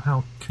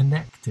somehow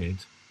connected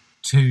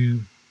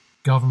to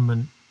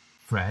government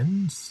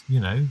friends,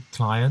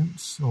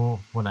 clients or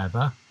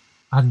whatever.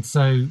 And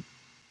so,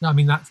 I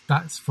mean,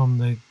 that's from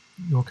the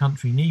 "your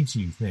country needs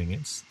you" thing.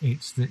 It's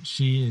that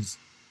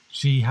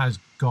she has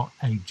got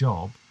a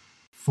job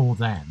for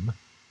them,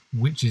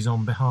 which is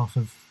on behalf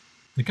of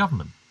the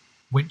government,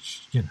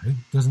 which,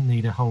 doesn't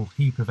need a whole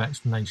heap of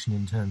explanation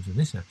in terms of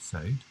this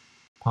episode,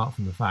 apart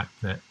from the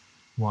fact that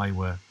why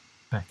were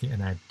Beckett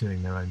and Ed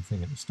doing their own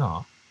thing at the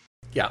start.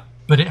 Yeah.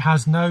 But it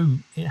has no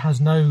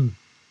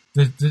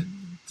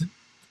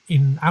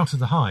in Out of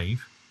the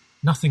Hive,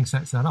 nothing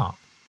sets that up.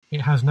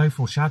 It has no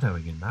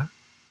foreshadowing in that.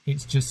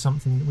 It's just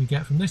something that we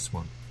get from this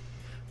one.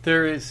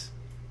 There is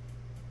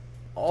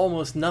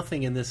almost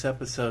nothing in this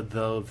episode,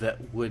 though,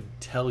 that would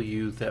tell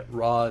you that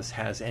Roz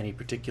has any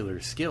particular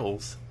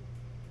skills.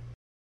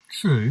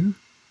 True.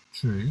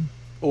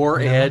 Or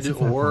Yeah, Ed, that's a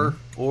fair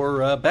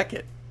or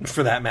Beckett,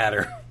 for that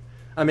matter.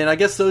 I mean, I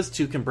guess those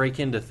two can break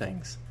into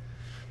things.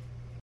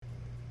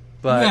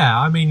 But yeah,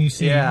 I mean, you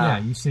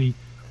see.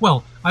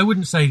 Well, I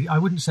wouldn't say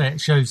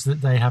it shows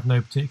that they have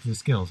no particular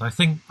skills. I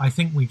think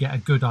we get a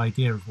good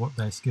idea of what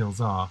their skills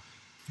are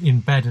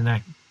in Bed and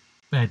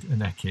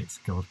Eckett's.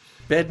 God,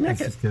 Bed and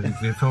Eckett. This is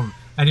the problem.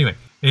 Anyway,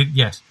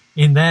 yes,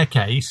 in their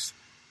case,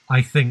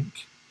 I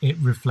think it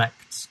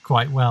reflects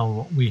quite well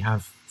what we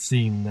have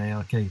seen they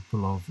are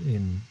capable of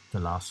in the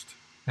last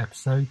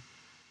episode.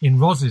 In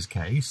Roz's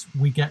case,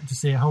 we get to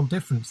see a whole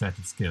different set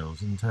of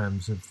skills in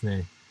terms of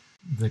the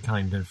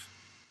kind of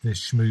the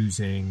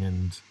schmoozing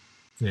and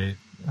the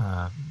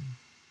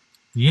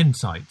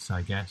insights,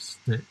 I guess,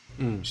 that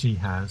she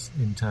has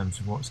in terms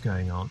of what's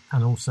going on,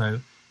 and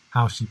also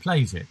how she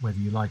plays it, whether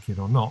you like it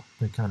or not.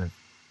 The kind of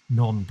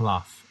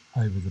non-bluff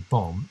over the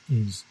bomb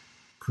is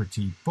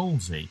pretty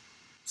ballsy.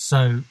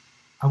 So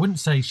I wouldn't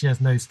say she has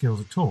no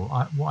skills at all.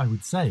 What I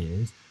would say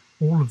is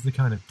all of the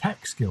kind of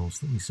tech skills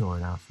that we saw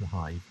in Out of the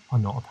Hive are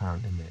not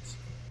apparent in this.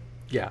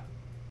 Yeah,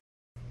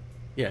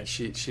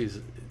 she's...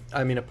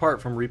 I mean,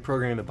 apart from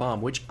reprogramming the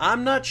bomb, which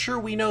I'm not sure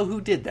we know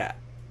who did that.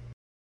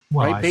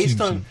 Well, right?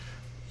 Based on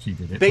she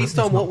did it. Based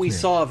on what we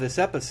saw of this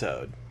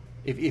episode,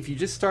 if you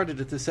just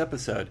started at this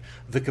episode,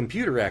 the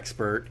computer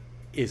expert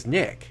is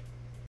Nick,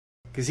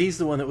 because he's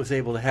the one that was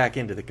able to hack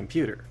into the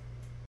computer.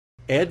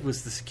 Ed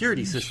was the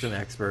security system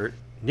expert.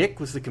 Nick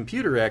was the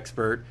computer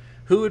expert.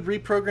 Who would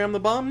reprogram the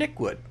bomb? Nick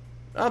would,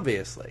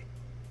 obviously.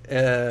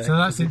 So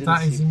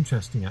that is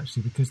interesting,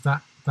 actually, because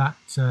that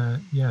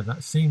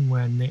scene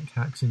where Nick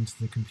hacks into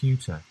the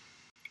computer,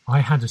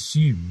 I had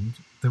assumed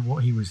that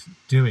what he was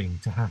doing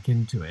to hack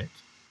into it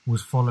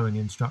was following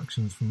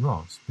instructions from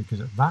Roz,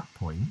 because at that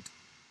point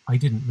I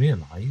didn't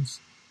realise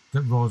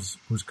that Roz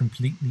was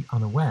completely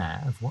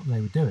unaware of what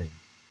they were doing.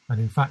 And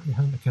in fact, it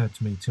hasn't occurred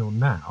to me till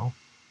now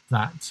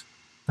that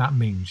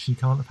means she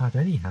can't have had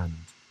any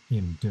hand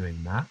in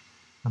doing that,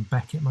 and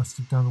Beckett must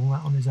have done all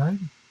that on his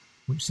own,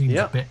 which seems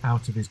a bit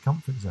out of his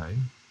comfort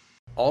zone.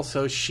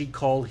 Also, she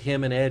called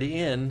him and Ed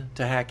in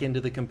to hack into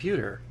the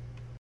computer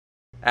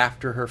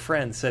after her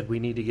friend said, "We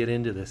need to get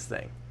into this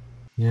thing."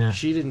 Yeah,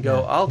 she didn't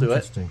go, "I'll do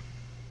it."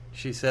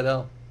 She said,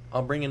 "I'll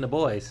bring in the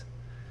boys."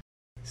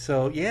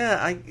 So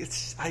yeah, I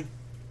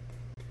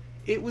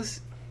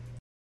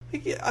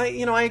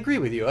agree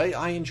with you.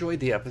 I enjoyed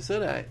the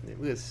episode. It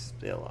was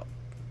a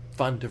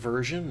fun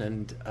diversion,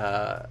 and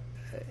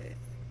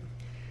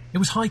it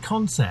was high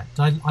concept.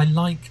 I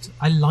liked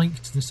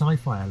the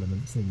sci-fi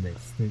elements in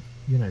this. The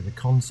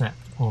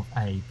concept of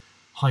a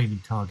highly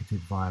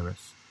targeted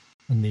virus,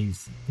 and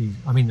these.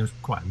 I mean, there's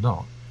quite a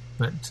lot,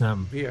 but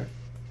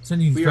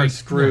we are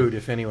screwed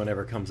if anyone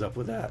ever comes up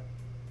with that.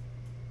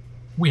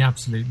 We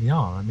absolutely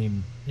are. I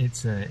mean,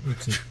 it's a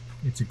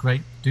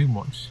great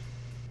Doomwatch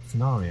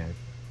scenario.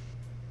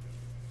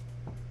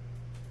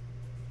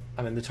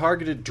 I mean, the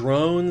targeted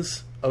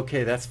drones,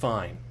 okay, that's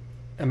fine.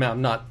 I mean,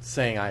 I'm not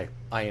saying I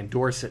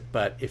endorse it,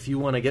 but if you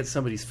want to get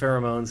somebody's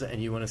pheromones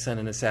and you want to send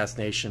an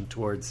assassination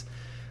towards,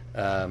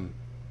 as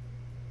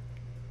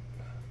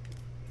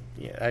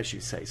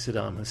you say,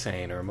 Saddam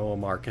Hussein or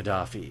Muammar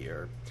Gaddafi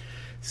or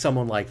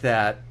someone like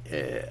that,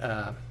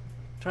 I'm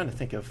trying to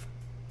think of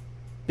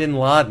Bin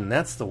Laden.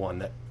 That's the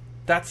one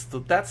that's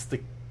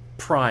the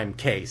prime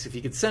case. If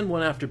you could send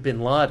one after Bin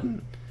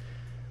Laden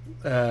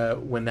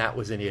when that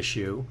was an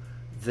issue,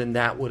 then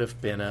that would have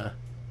been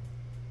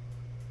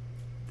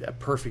a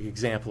perfect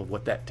example of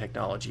what that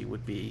technology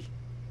would be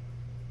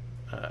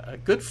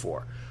good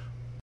for.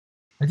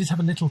 I did have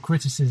a little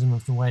criticism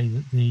of the way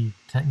that the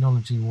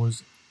technology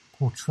was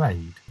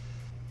portrayed.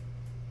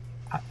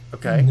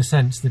 Okay. In the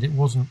sense that it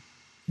wasn't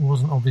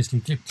obviously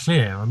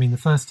clear. I mean, the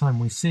first time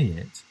we see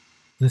it,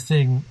 the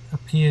thing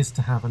appears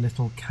to have a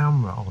little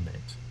camera on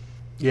it.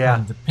 Yeah.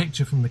 And the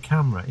picture from the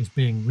camera is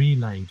being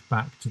relayed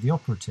back to the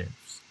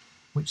operatives,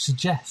 which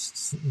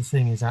suggests that the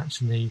thing is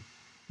actually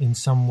in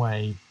some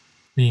way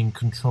being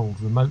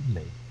controlled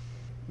remotely.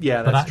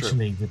 Yeah, but that's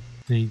actually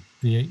true.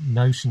 the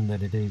notion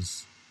that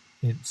it's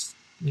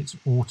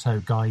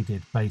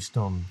auto-guided based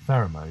on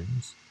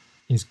pheromones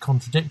is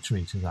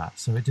contradictory to that,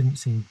 so it didn't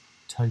seem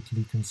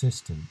totally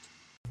consistent.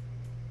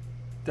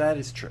 That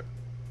is true.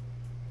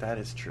 That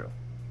is true.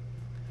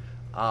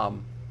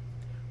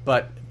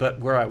 But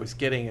where I was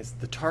getting is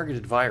the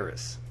targeted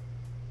virus.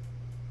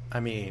 I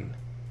mean,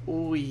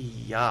 oh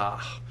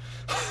yeah.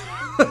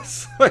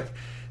 It's like,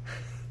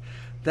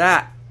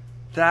 that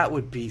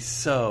would be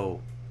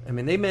so. I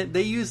mean,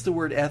 they used the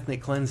word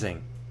ethnic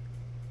cleansing,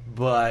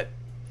 but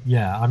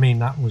yeah, I mean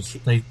that was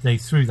they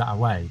threw that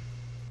away.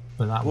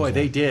 But that boy, was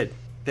they did.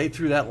 They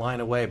threw that line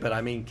away. But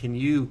I mean, can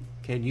you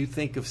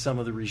think of some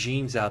of the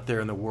regimes out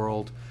there in the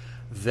world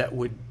that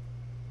would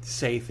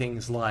say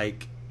things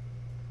like,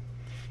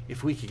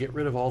 if we could get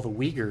rid of all the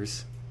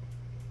Uyghurs,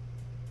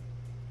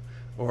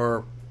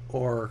 or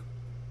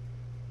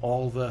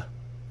all the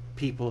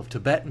people of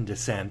Tibetan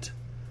descent,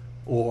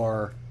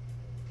 or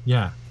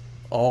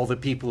all the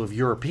people of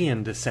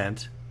European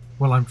descent.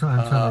 Well, I'm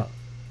trying to.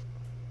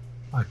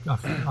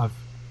 I've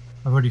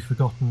already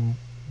forgotten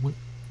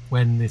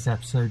when this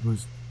episode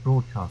was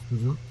broadcast.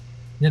 It was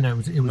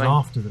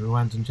after the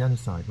Rwandan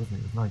genocide, wasn't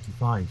it? It was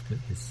 1995 that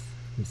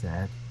this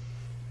aired.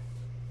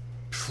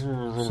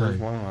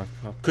 So,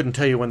 I couldn't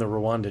tell you when the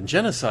Rwandan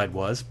genocide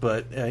was,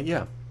 but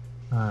yeah,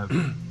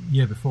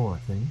 year before, I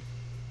think.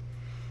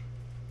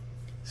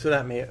 So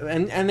that may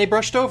and they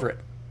brushed over it.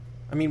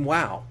 I mean,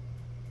 wow.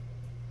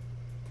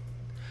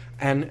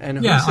 And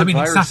who said I mean,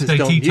 it's viruses Saturday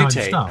don't tea time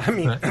mutate? stuff. I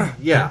mean, but,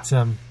 yeah,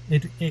 but,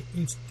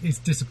 it's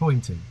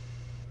disappointing.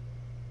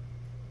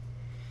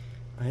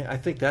 I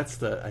think that's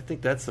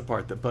the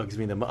part that bugs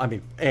me the most. I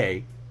mean,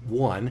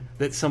 one,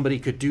 that somebody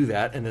could do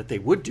that and that they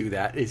would do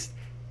that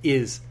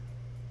is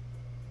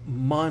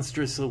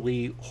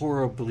monstrously,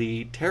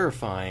 horribly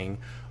terrifying.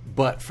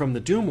 But from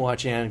the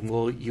Doomwatch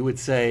angle, you would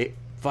say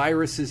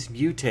viruses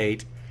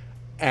mutate,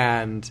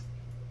 and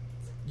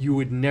you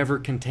would never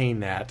contain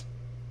that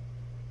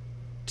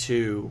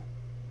to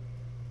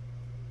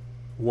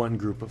one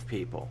group of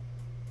people.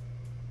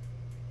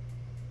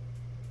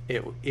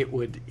 It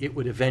would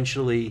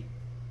eventually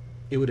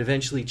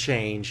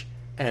change,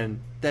 and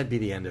that'd be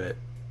the end of it.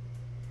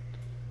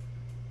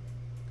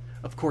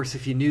 Of course,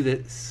 if you knew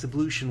that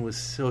solution was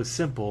so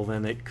simple,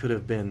 then it could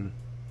have been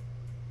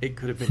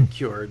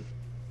cured.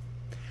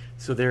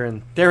 So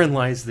therein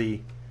lies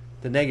the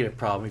negative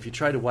problem. If you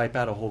try to wipe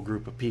out a whole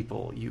group of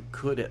people, you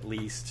could at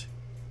least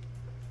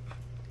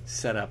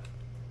set up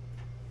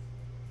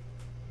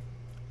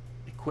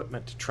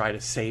equipment to try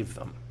to save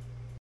them.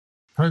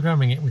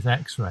 Programming it with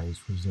X-rays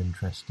was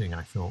interesting,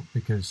 I thought,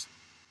 because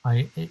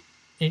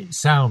it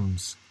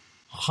sounds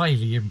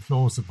highly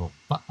implausible,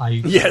 but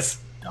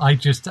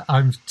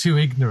I'm too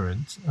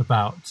ignorant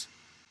about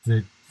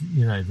the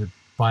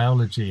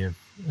biology of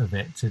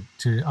it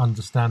to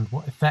understand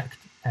what effect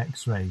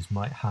X-rays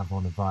might have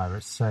on a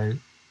virus. So,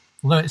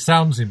 although it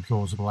sounds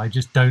implausible, I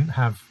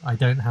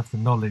don't have the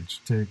knowledge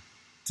to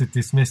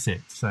dismiss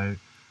it. So,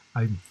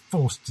 I'm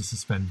forced to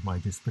suspend my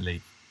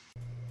disbelief.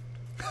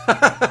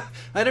 I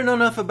don't know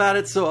enough about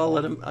it, so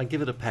I'll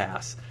give it a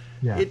pass.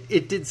 Yeah.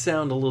 It did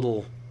sound a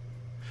little.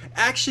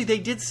 Actually, they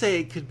did say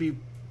it could be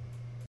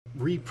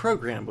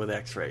reprogrammed with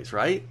X-rays,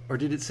 right? Or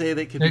did it say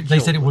they could? They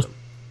said it was.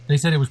 They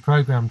said it was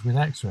programmed with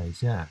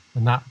X-rays, yeah,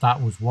 and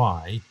that was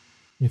why,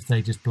 if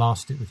they just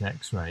blast it with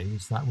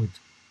X-rays, that would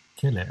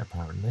kill it.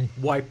 Apparently,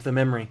 wipe the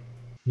memory.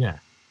 Yeah,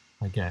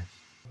 I guess.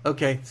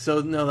 Okay,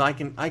 so no, I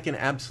can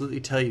absolutely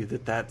tell you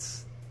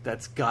that's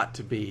got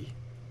to be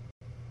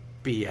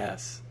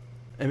BS.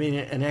 I mean,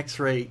 an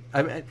X-ray.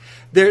 I mean,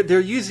 they're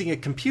using a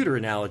computer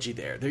analogy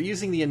there. They're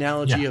using the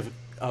analogy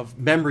of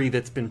memory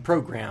that's been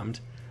programmed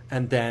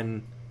and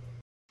then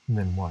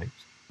wiped,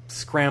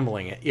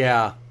 scrambling it.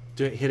 Yeah,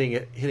 hitting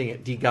it,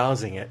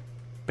 degaussing it,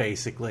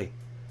 basically.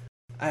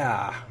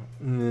 It's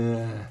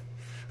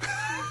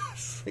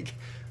like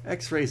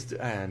X-rays.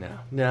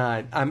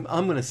 No. I'm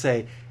going to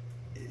say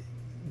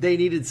they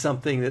needed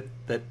something that,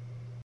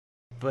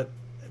 but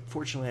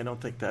fortunately, I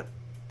don't think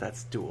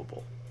that's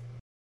doable.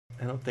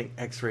 I don't think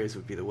X-rays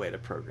would be the way to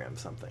program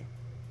something.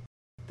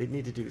 They'd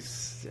need to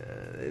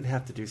they'd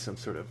have to do some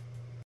sort of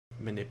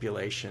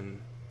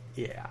manipulation.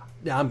 Yeah.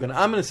 I'm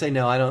gonna say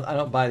no. I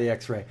don't buy the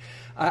X-ray.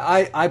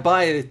 I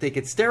buy it. They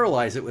could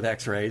sterilize it with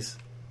X-rays,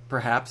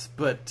 perhaps,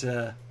 but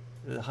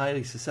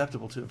highly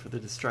susceptible to it for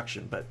the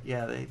destruction. But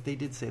yeah, they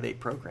did say they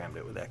programmed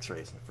it with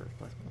X-rays in the first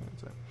place.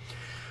 So.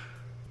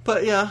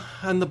 But yeah,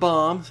 and the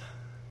bombs.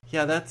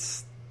 Yeah,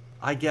 that's,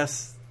 I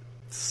guess,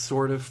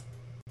 sort of,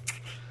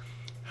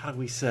 how do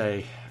we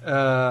say,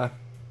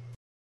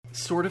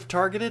 sort of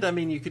targeted. I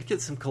mean, you could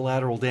get some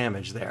collateral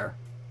damage there,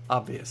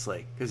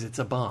 obviously, because it's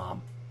a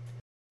bomb.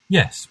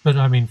 Yes, but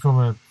I mean,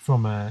 from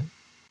an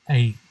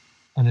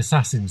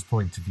assassin's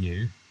point of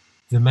view,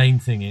 the main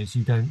thing is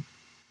you don't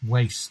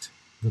waste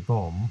the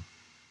bomb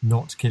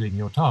not killing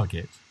your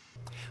target.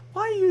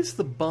 Why use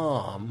the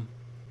bomb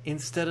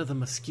instead of the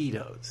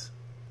mosquitoes?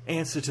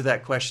 Answer to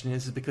that question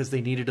is because they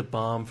needed a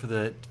bomb for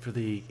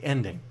the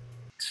ending.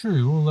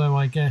 True, although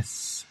I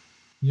guess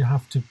you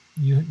have to.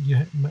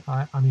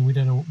 I mean, we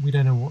don't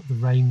know what the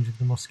range of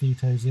the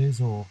mosquitoes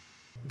is, or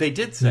they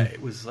did say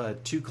it was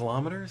 2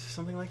 kilometers or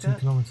something like that. 2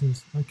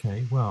 kilometers.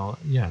 Okay, well,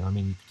 yeah. I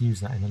mean, you could use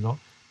that in a lot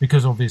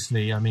because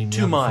obviously, I mean,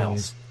 2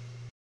 miles.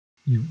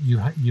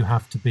 You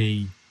have to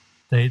be.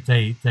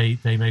 They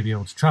may be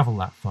able to travel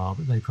that far,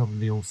 but they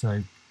probably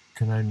also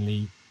can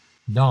only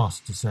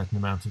last a certain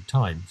amount of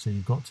time. So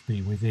you've got to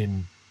be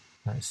within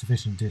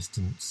sufficient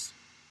distance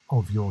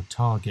of your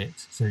target.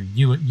 So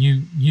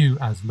you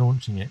as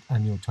launching it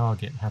and your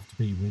target have to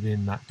be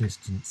within that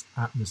distance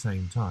at the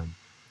same time.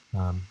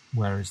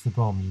 Whereas the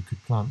bomb you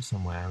could plant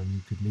somewhere and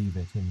you could leave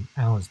it, and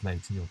hours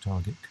later your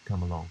target could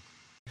come along.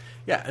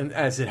 Yeah, and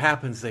as it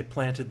happens, they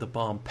planted the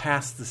bomb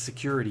past the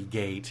security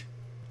gate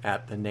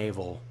at the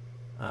naval,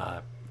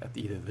 at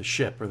either the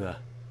ship or the...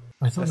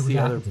 I thought it was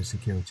at the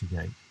security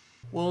gate.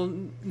 Well,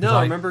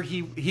 no, remember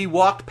he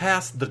walked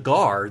past the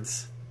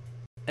guards,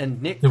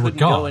 and Nick couldn't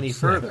go any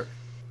further.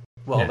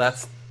 Well, yes.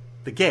 That's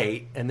the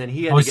gate, and then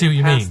he had to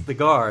get past the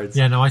guards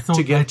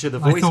to get to the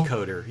voice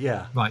coder.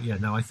 Yeah. Right, yeah,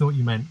 no, I thought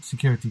you meant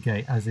security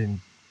gate as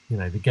in,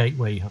 the gate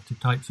where you have to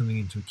type something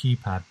into a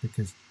keypad,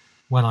 because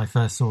when I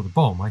first saw the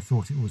bomb, I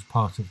thought it was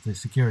part of the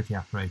security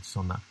apparatus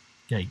on that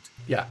gate.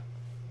 Yeah.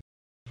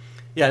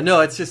 Yeah, no,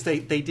 it's just they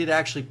did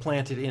actually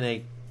plant it in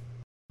a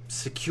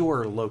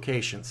secure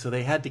location, so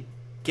they had to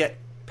get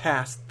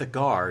past the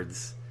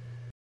guards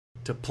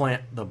to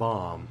plant the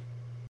bomb,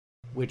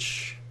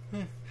 which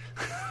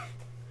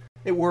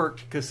it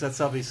worked because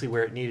that's obviously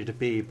where it needed to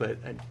be, but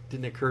it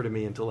didn't occur to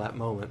me until that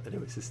moment that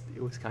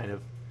it was kind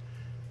of,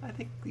 I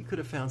think we could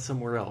have found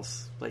somewhere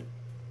else, like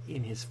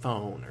in his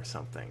phone or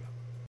something.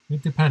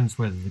 It depends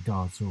whether the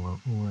guards are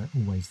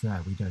always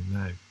there. We don't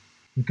know.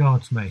 The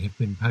guards may have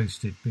been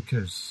posted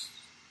because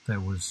there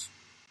was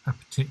a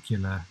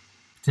particularly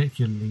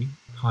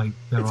high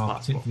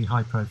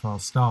profile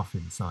staff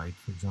inside,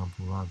 for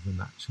example, rather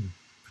than actually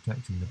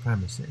protecting the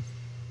premises.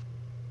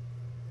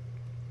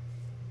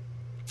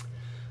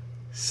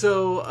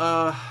 So,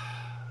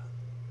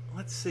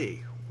 let's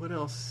see. What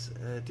else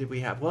did we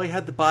have? Well, he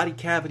had the body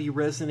cavity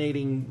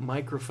resonating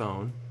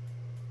microphone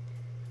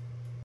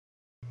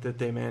that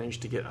they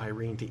managed to get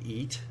Irene to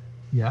eat.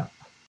 Yeah.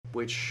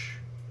 Which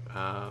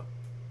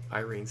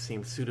Irene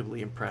seemed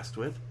suitably impressed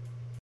with.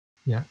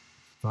 Yeah,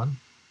 fun.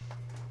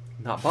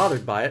 Not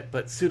bothered by it,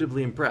 but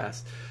suitably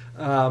impressed.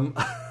 That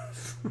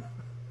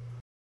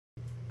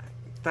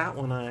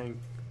one, I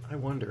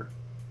wonder.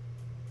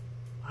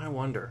 I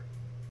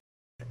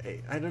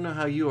don't know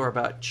how you are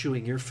about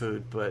chewing your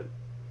food, but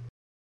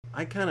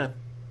I kind of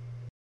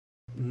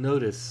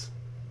notice.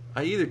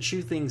 I either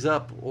chew things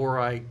up or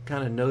I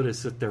kind of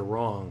notice that they're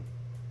wrong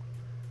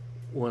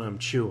when I'm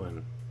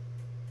chewing.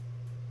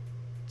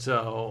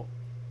 So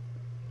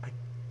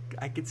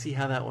I could see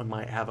how that one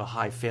might have a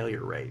high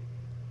failure rate.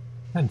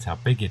 Depends how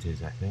big it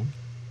is, I think.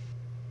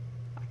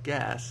 I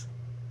guess.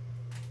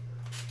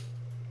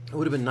 It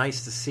would have been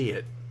nice to see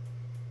it.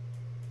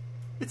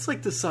 It's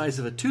like the size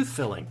of a tooth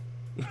filling.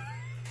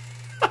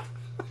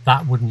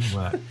 That wouldn't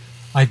work.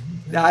 I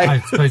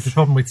suppose the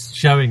problem with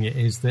showing it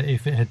is that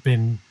if it had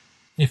been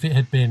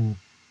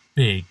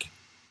big,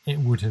 it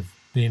would have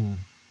been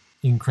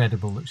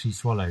incredible that she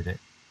swallowed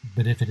it.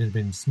 But if it had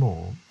been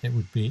small, it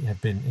would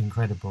have been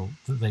incredible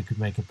that they could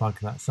make a bug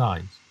that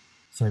size.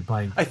 So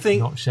by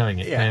not showing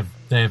it,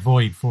 they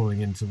avoid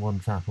falling into one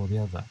trap or the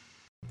other.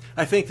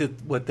 I think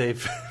that what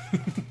they've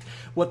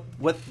what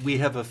we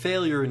have a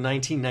failure in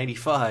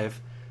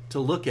 1995 to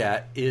look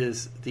at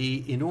is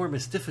the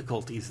enormous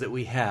difficulties that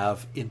we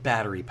have in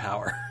battery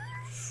power.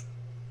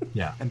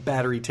 Yeah. And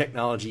battery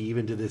technology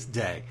even to this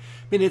day.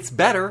 I mean, it's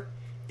better.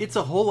 It's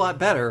a whole lot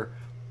better.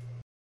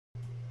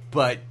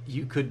 But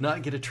you could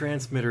not get a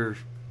transmitter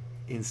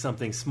in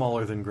something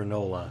smaller than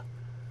granola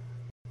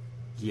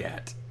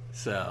yet.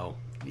 So,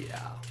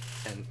 yeah.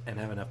 And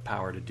have enough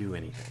power to do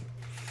anything.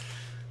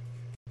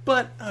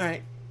 But,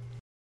 alright.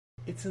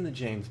 It's in the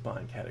James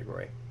Bond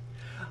category.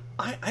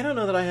 I don't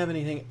know that I have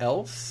anything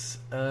else.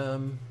 I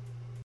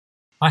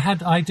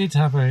did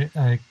have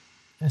a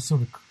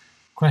sort of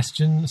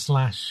question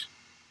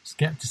 /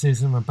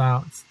 skepticism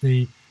about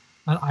the...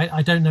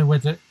 I don't know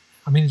whether...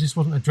 I mean, it just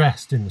wasn't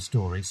addressed in the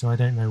story, so I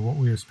don't know what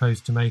we were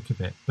supposed to make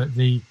of it. But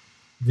the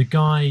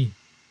guy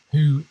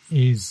who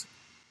is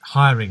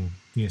hiring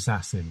the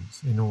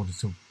assassins in order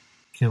to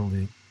kill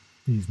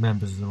these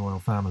members of the royal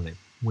family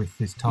with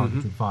this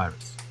targeted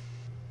virus,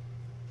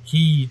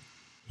 he's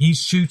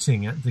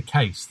shooting at the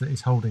case that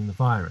is holding the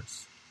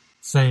virus,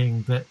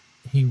 saying that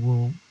he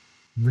will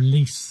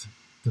release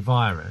the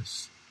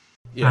virus,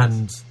 Yes.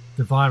 and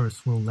the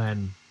virus will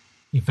then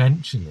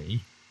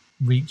eventually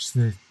reach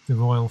the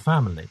royal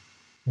family.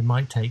 It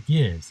might take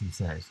years, he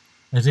says,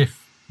 as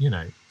if,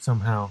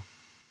 somehow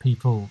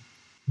people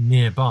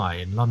nearby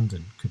in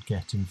London could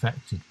get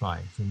infected by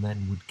it and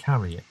then would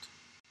carry it.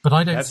 But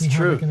I don't see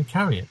how they're going to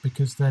carry it,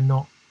 because they're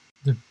not,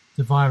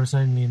 the virus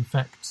only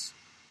infects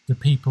the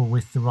people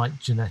with the right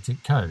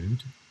genetic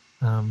code.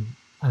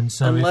 And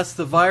so unless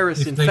the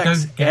virus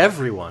infects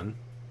everyone,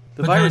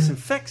 the virus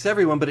infects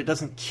everyone, but it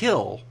doesn't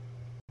kill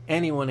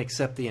anyone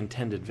except the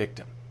intended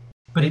victim.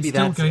 But maybe it's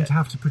still going to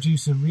have to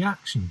produce a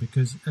reaction,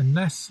 because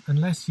unless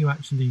your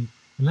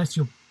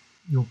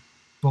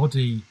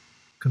body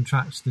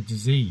contracts the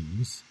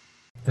disease,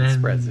 then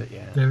spreads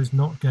it, there is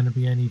not going to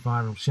be any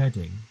viral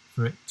shedding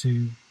for it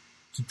to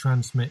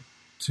transmit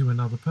to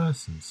another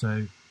person.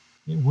 So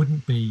it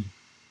wouldn't be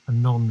a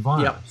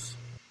non-virus.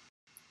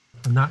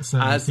 Yep. And that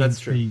certainly seems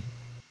to be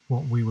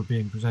what we were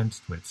being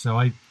presented with. So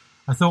I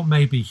thought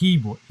maybe he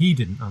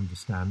didn't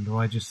understand,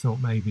 or I just thought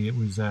maybe it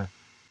was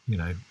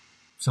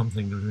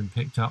something that had been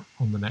picked up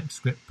on the next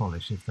script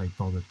polish if they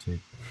bothered to.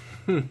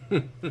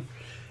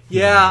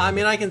 Yeah, I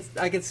mean, I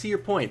can see your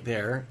point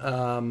there.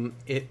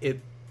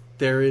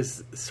 There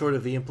is sort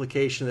of the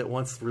implication that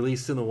once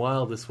released in the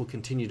wild, this will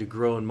continue to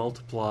grow and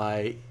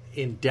multiply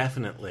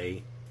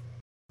indefinitely,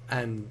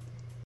 and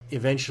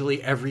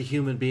eventually every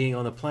human being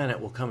on the planet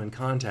will come in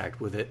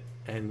contact with it,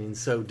 and in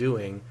so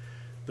doing,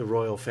 the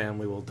royal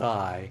family will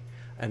die,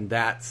 and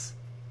that's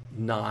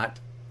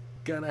not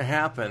gonna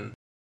happen,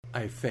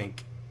 I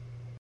think.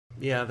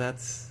 Yeah,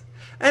 that's...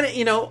 And,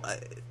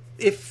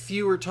 if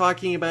you were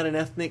talking about an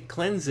ethnic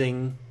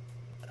cleansing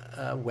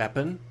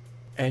weapon,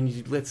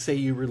 and let's say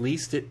you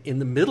released it in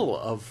the middle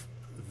of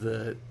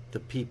the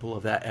people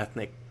of that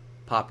ethnic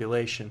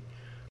population,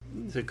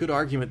 there's a good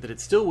argument that it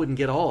still wouldn't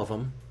get all of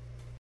them.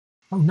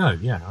 Oh no,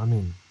 yeah, I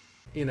mean,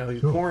 you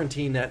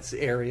quarantine that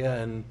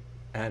area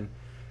and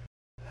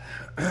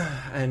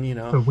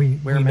but we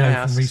wear know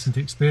masks. From recent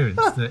experience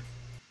that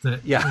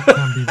it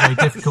can be very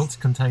difficult to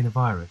contain a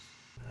virus.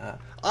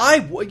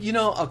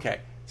 Okay.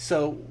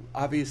 So,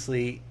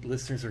 obviously,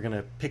 listeners are going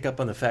to pick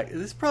up on the fact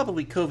this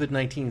probably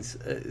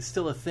COVID-19 is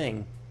still a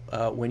thing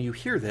when you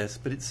hear this,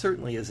 but it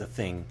certainly is a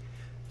thing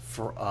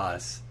for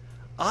us.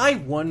 I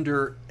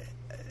wonder...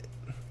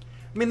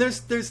 I mean,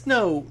 there's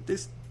no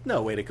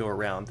way to go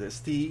around this.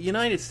 The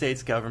United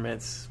States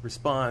government's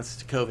response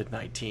to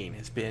COVID-19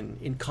 has been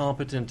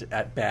incompetent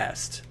at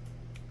best.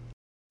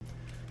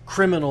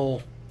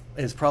 Criminal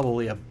is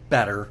probably a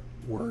better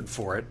word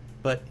for it,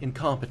 but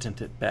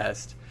incompetent at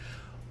best.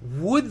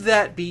 Would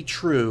that be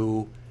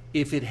true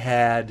if it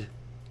had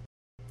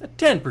a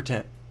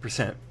 10%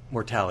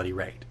 mortality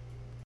rate?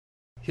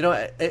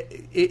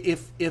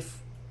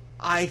 If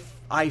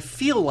I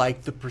feel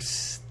like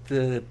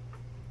the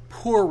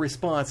poor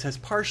response has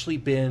partially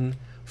been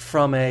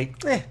from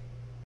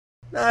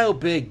no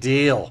big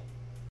deal.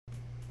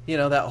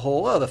 That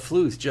whole, the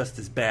flu's just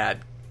as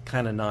bad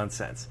kind of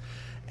nonsense.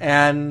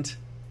 And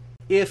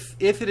if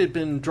it had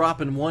been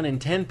dropping 1 in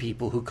 10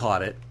 people who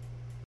caught it,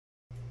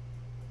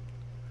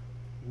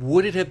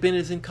 would it have been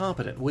as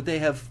incompetent? Would they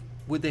have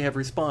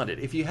responded?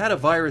 If you had a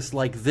virus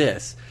like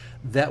this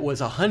that was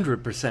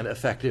 100%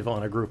 effective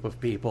on a group of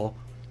people,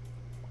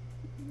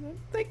 I'm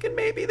thinking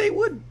maybe they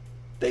would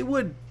do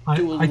a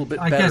little bit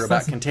better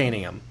about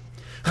containing them.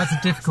 That's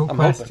a difficult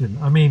question.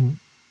 I mean,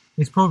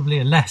 it's probably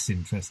a less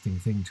interesting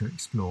thing to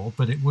explore,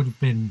 but it would have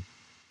been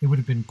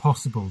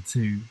possible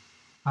to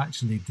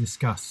actually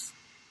discuss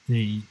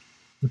the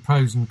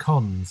pros and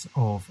cons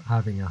of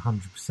having a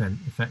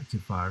 100% effective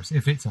virus,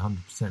 if it's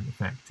 100%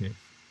 effective,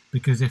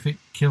 because if it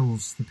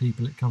kills the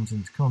people it comes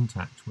into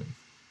contact with,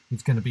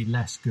 it's going to be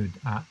less good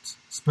at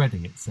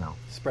spreading itself.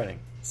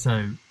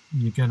 So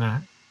you're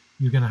gonna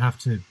have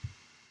to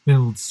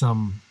build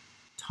some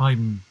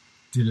time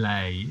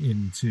delay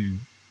into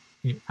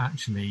it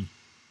actually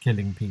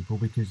killing people,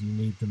 because you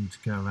need them to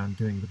go around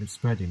doing a bit of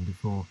spreading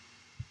before.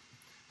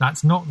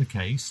 That's not the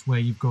case where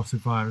you've got a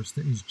virus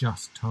that is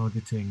just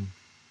targeting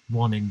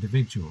one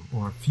individual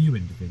or a few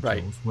individuals,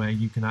 right, where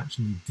you can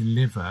actually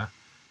deliver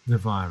the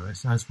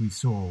virus, as we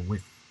saw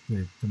with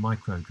the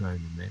micro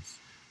drone in this,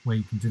 where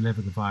you can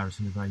deliver the virus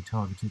in a very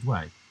targeted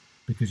way,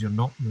 because you're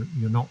not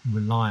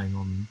relying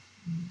on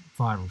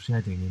viral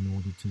shedding in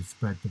order to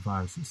spread the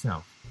virus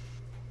itself.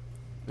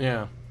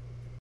 Yeah.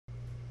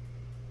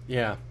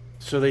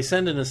 So they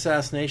send an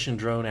assassination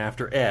drone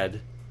after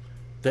Ed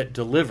that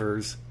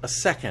delivers a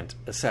second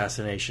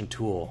assassination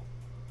tool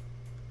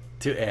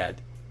to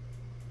Ed.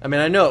 I mean,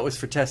 I know it was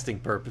for testing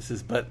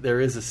purposes, but there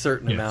is a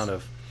certain amount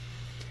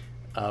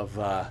of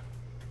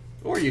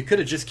or you could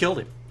have just killed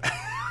him.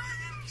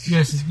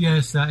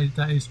 Yes,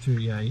 that is true.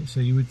 Yeah, so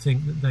you would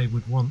think that they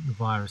would want the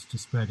virus to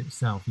spread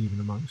itself, even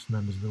amongst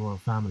members of the royal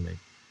family.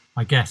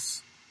 I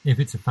guess if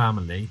it's a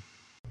family,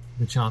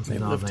 the chances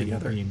are they will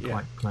be in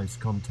quite close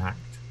contact.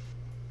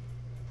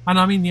 And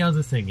I mean, the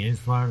other thing is,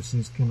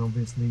 viruses can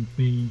obviously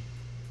be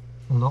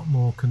a lot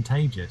more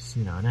contagious.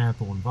 An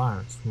airborne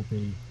virus will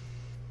be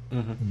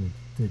and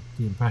the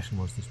impression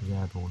was this was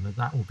airborne,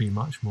 that will be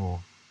much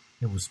more,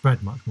 it will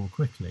spread much more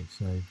quickly.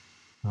 So,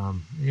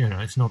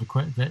 it's not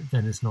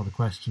then it's not a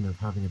question of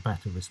having a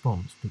better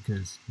response,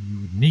 because you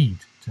would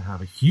need to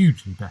have a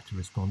hugely better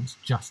response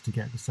just to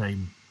get the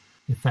same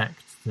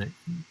effect that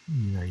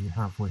you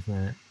have with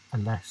a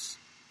less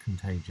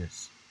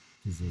contagious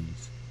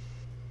disease.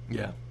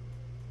 Yeah.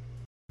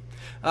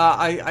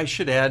 I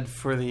should add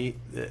for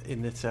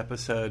in this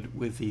episode,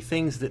 with the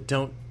things that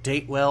don't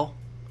date well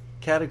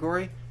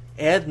category,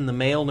 Ed and the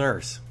male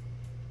nurse.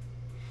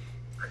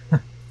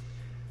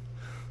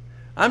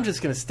 I'm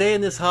just going to stay in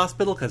this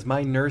hospital because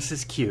my nurse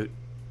is cute.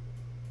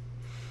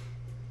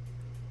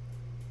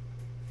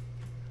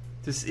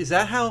 Is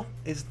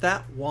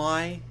that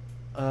why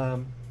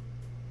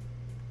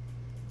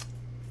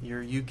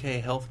your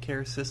UK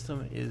healthcare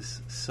system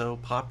is so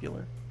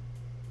popular?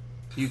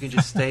 You can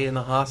just stay in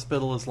the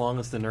hospital as long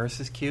as the nurse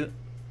is cute?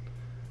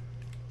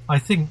 I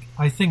think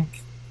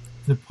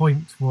the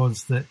point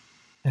was that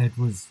Ed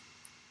was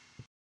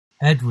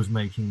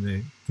making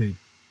the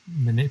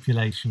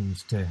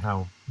manipulations to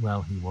how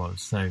well he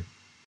was. So,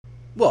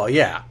 well,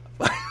 yeah.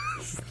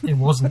 it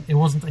wasn't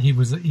that he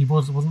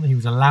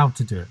was allowed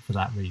to do it for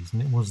that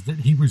reason. It was that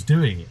he was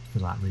doing it for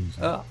that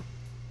reason. Oh.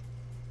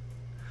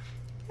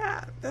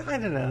 Yeah, I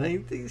don't know.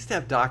 They used to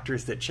have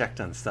doctors that checked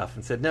on stuff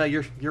and said, "No,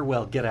 you're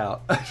well. Get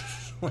out."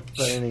 But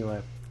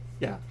anyway,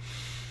 yeah.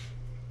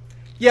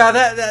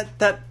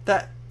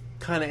 That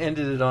kind of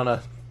ended it on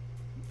a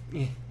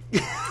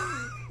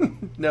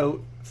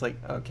note. It's like,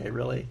 okay,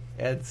 really,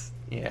 Ed's.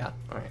 Yeah,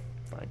 all right,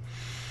 fine.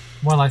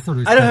 Well, I thought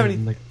it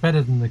was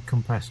better than the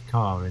compressed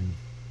car in.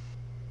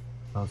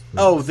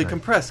 The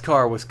compressed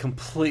car was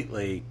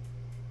completely.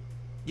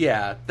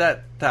 Yeah,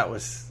 that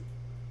was.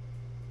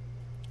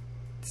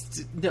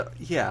 No,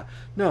 yeah,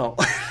 no,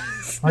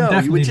 no.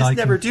 You would just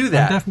never do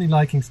that. I'm definitely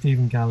liking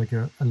Stephen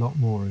Gallagher a lot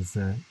more as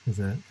a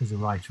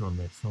writer on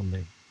this, on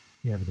the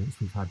evidence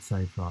we've had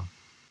so far.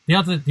 The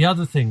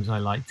other things I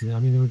liked, I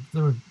mean,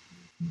 there were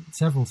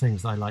several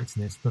things I liked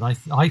in this, but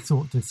I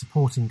thought the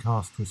supporting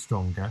cast was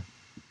stronger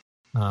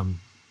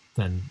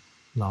than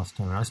last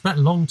time. I spent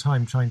a long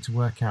time trying to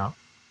work out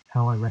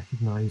how I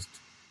recognised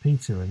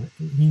Peter, and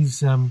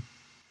he's you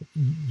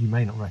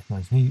may not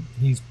recognise him.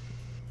 He's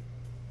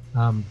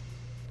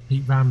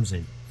Pete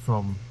Ramsey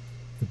from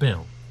The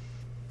Bill.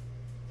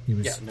 He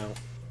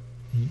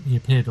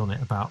appeared on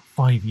it about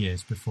 5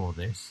 years before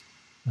this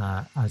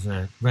as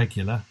a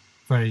regular,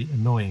 very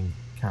annoying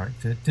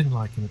character. Didn't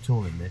like him at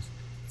all in this.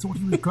 Thought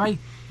he was great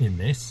in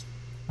this.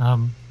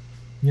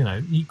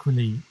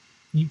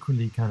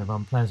 Equally kind of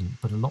unpleasant,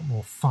 but a lot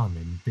more fun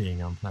in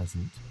being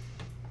unpleasant.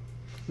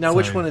 Now,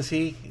 which one is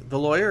he? The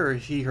lawyer, or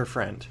is he her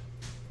friend?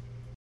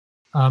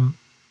 I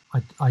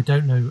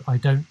don't know. I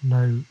don't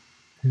know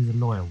who the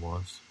lawyer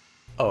was.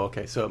 Oh,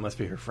 okay. So it must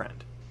be her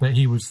friend. But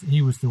he was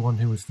the one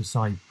who was the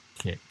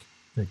sidekick,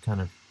 the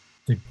kind of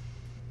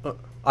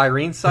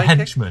Irene's sidekick. The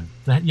henchman.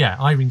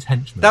 Irene's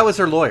henchman. That was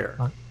her lawyer.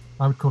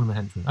 I would call him a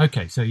henchman.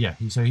 Okay, so yeah,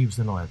 he was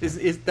the lawyer.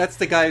 That's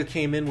the guy who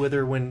came in with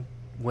her when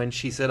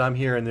she said, "I'm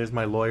here and there's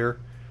my lawyer,"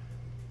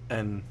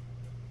 and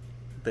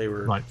they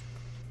were right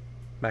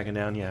backing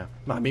down. Yeah,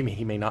 I mean,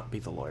 he may not be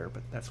the lawyer,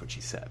 but that's what she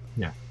said.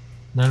 Yeah,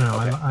 no,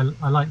 okay.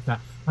 I like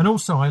that, and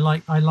also I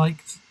liked. I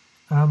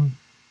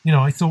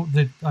thought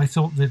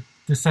that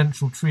the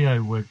central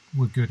trio were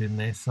good in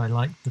this. I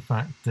liked the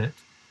fact that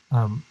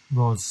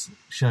Roz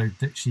showed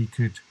that she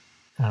could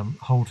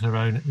hold her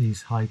own at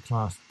these high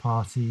class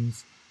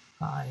parties.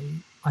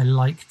 I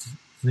liked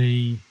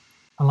the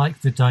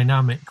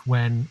dynamic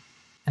when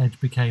Ed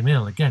became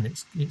ill. Again,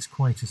 it's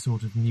quite a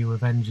sort of new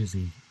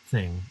Avengers-y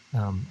thing,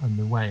 and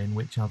the way in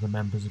which other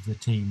members of the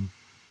team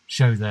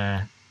show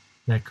their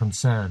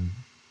concern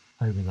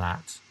over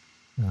that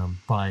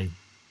by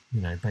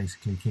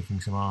basically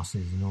kicking some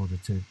asses in order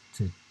to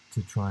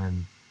try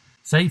and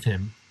save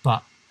him.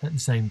 But at the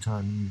same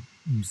time,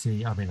 you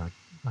see, I mean, I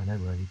know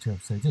we're only 2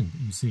 episodes in,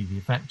 but you see the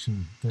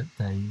affection that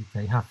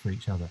they have for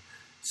each other.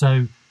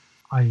 So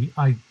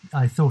I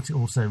thought it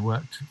also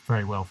worked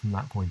very well from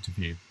that point of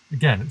view.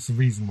 Again, it's the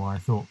reason why I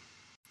thought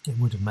it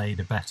would have made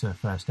a better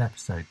first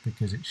episode,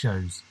 because it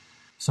shows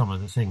some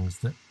of the things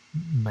that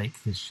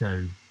make this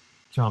show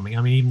charming.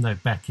 I mean, even though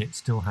Beckett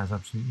still has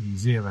absolutely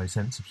zero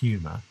sense of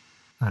humour,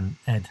 and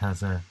Ed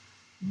has a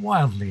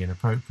wildly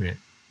inappropriate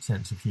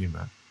sense of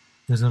humour,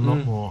 there's a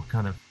lot more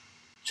kind of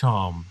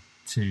charm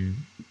to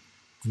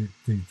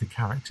the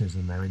characters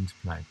and their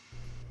interplay.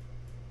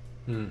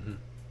 Mm-hmm.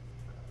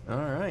 All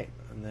right,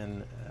 and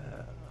then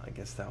I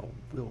guess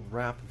we'll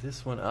wrap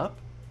this one up.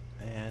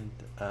 And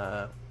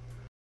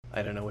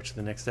I don't know which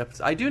the next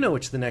episode. I do know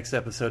which the next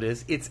episode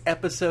is. It's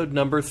episode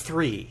number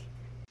 3.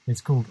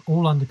 It's called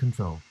All Under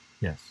Control.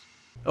 Yes.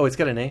 Oh, it's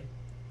got a name.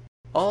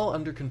 All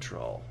Under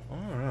Control.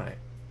 All right.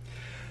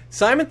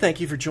 Simon,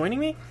 thank you for joining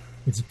me.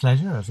 It's a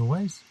pleasure, as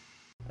always.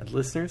 And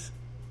listeners,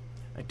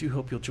 I do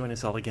hope you'll join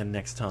us all again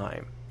next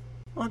time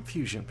on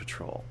Fusion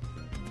Patrol.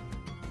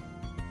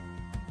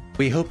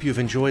 We hope you've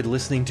enjoyed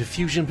listening to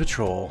Fusion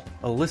Patrol,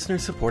 a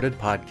listener-supported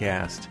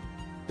podcast.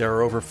 There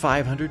are over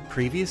 500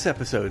 previous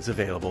episodes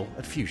available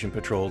at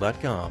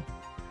FusionPatrol.com.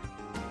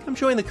 Come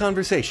join the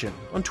conversation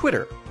on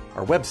Twitter,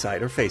 our website,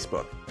 or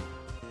Facebook.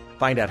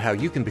 Find out how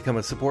you can become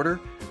a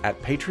supporter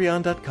at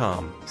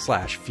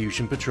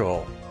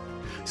patreon.com/FusionPatrol.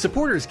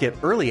 Supporters get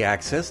early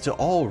access to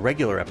all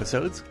regular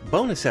episodes,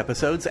 bonus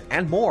episodes,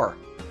 and more.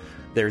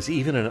 There's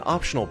even an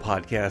optional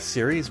podcast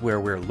series where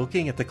we're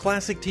looking at the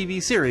classic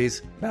TV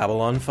series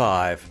Babylon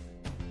 5.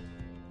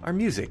 Our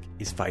music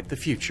is Fight the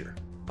Future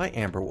by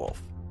Amber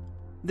Wolf.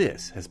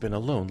 This has been a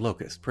Lone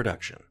Locust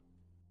production.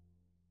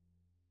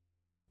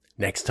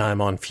 Next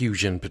time on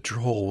Fusion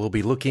Patrol, we'll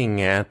be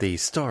looking at the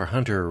Star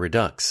Hunter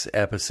Redux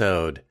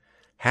episode,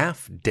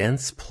 Half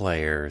Dense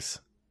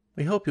Players.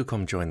 We hope you'll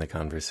come join the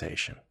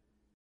conversation.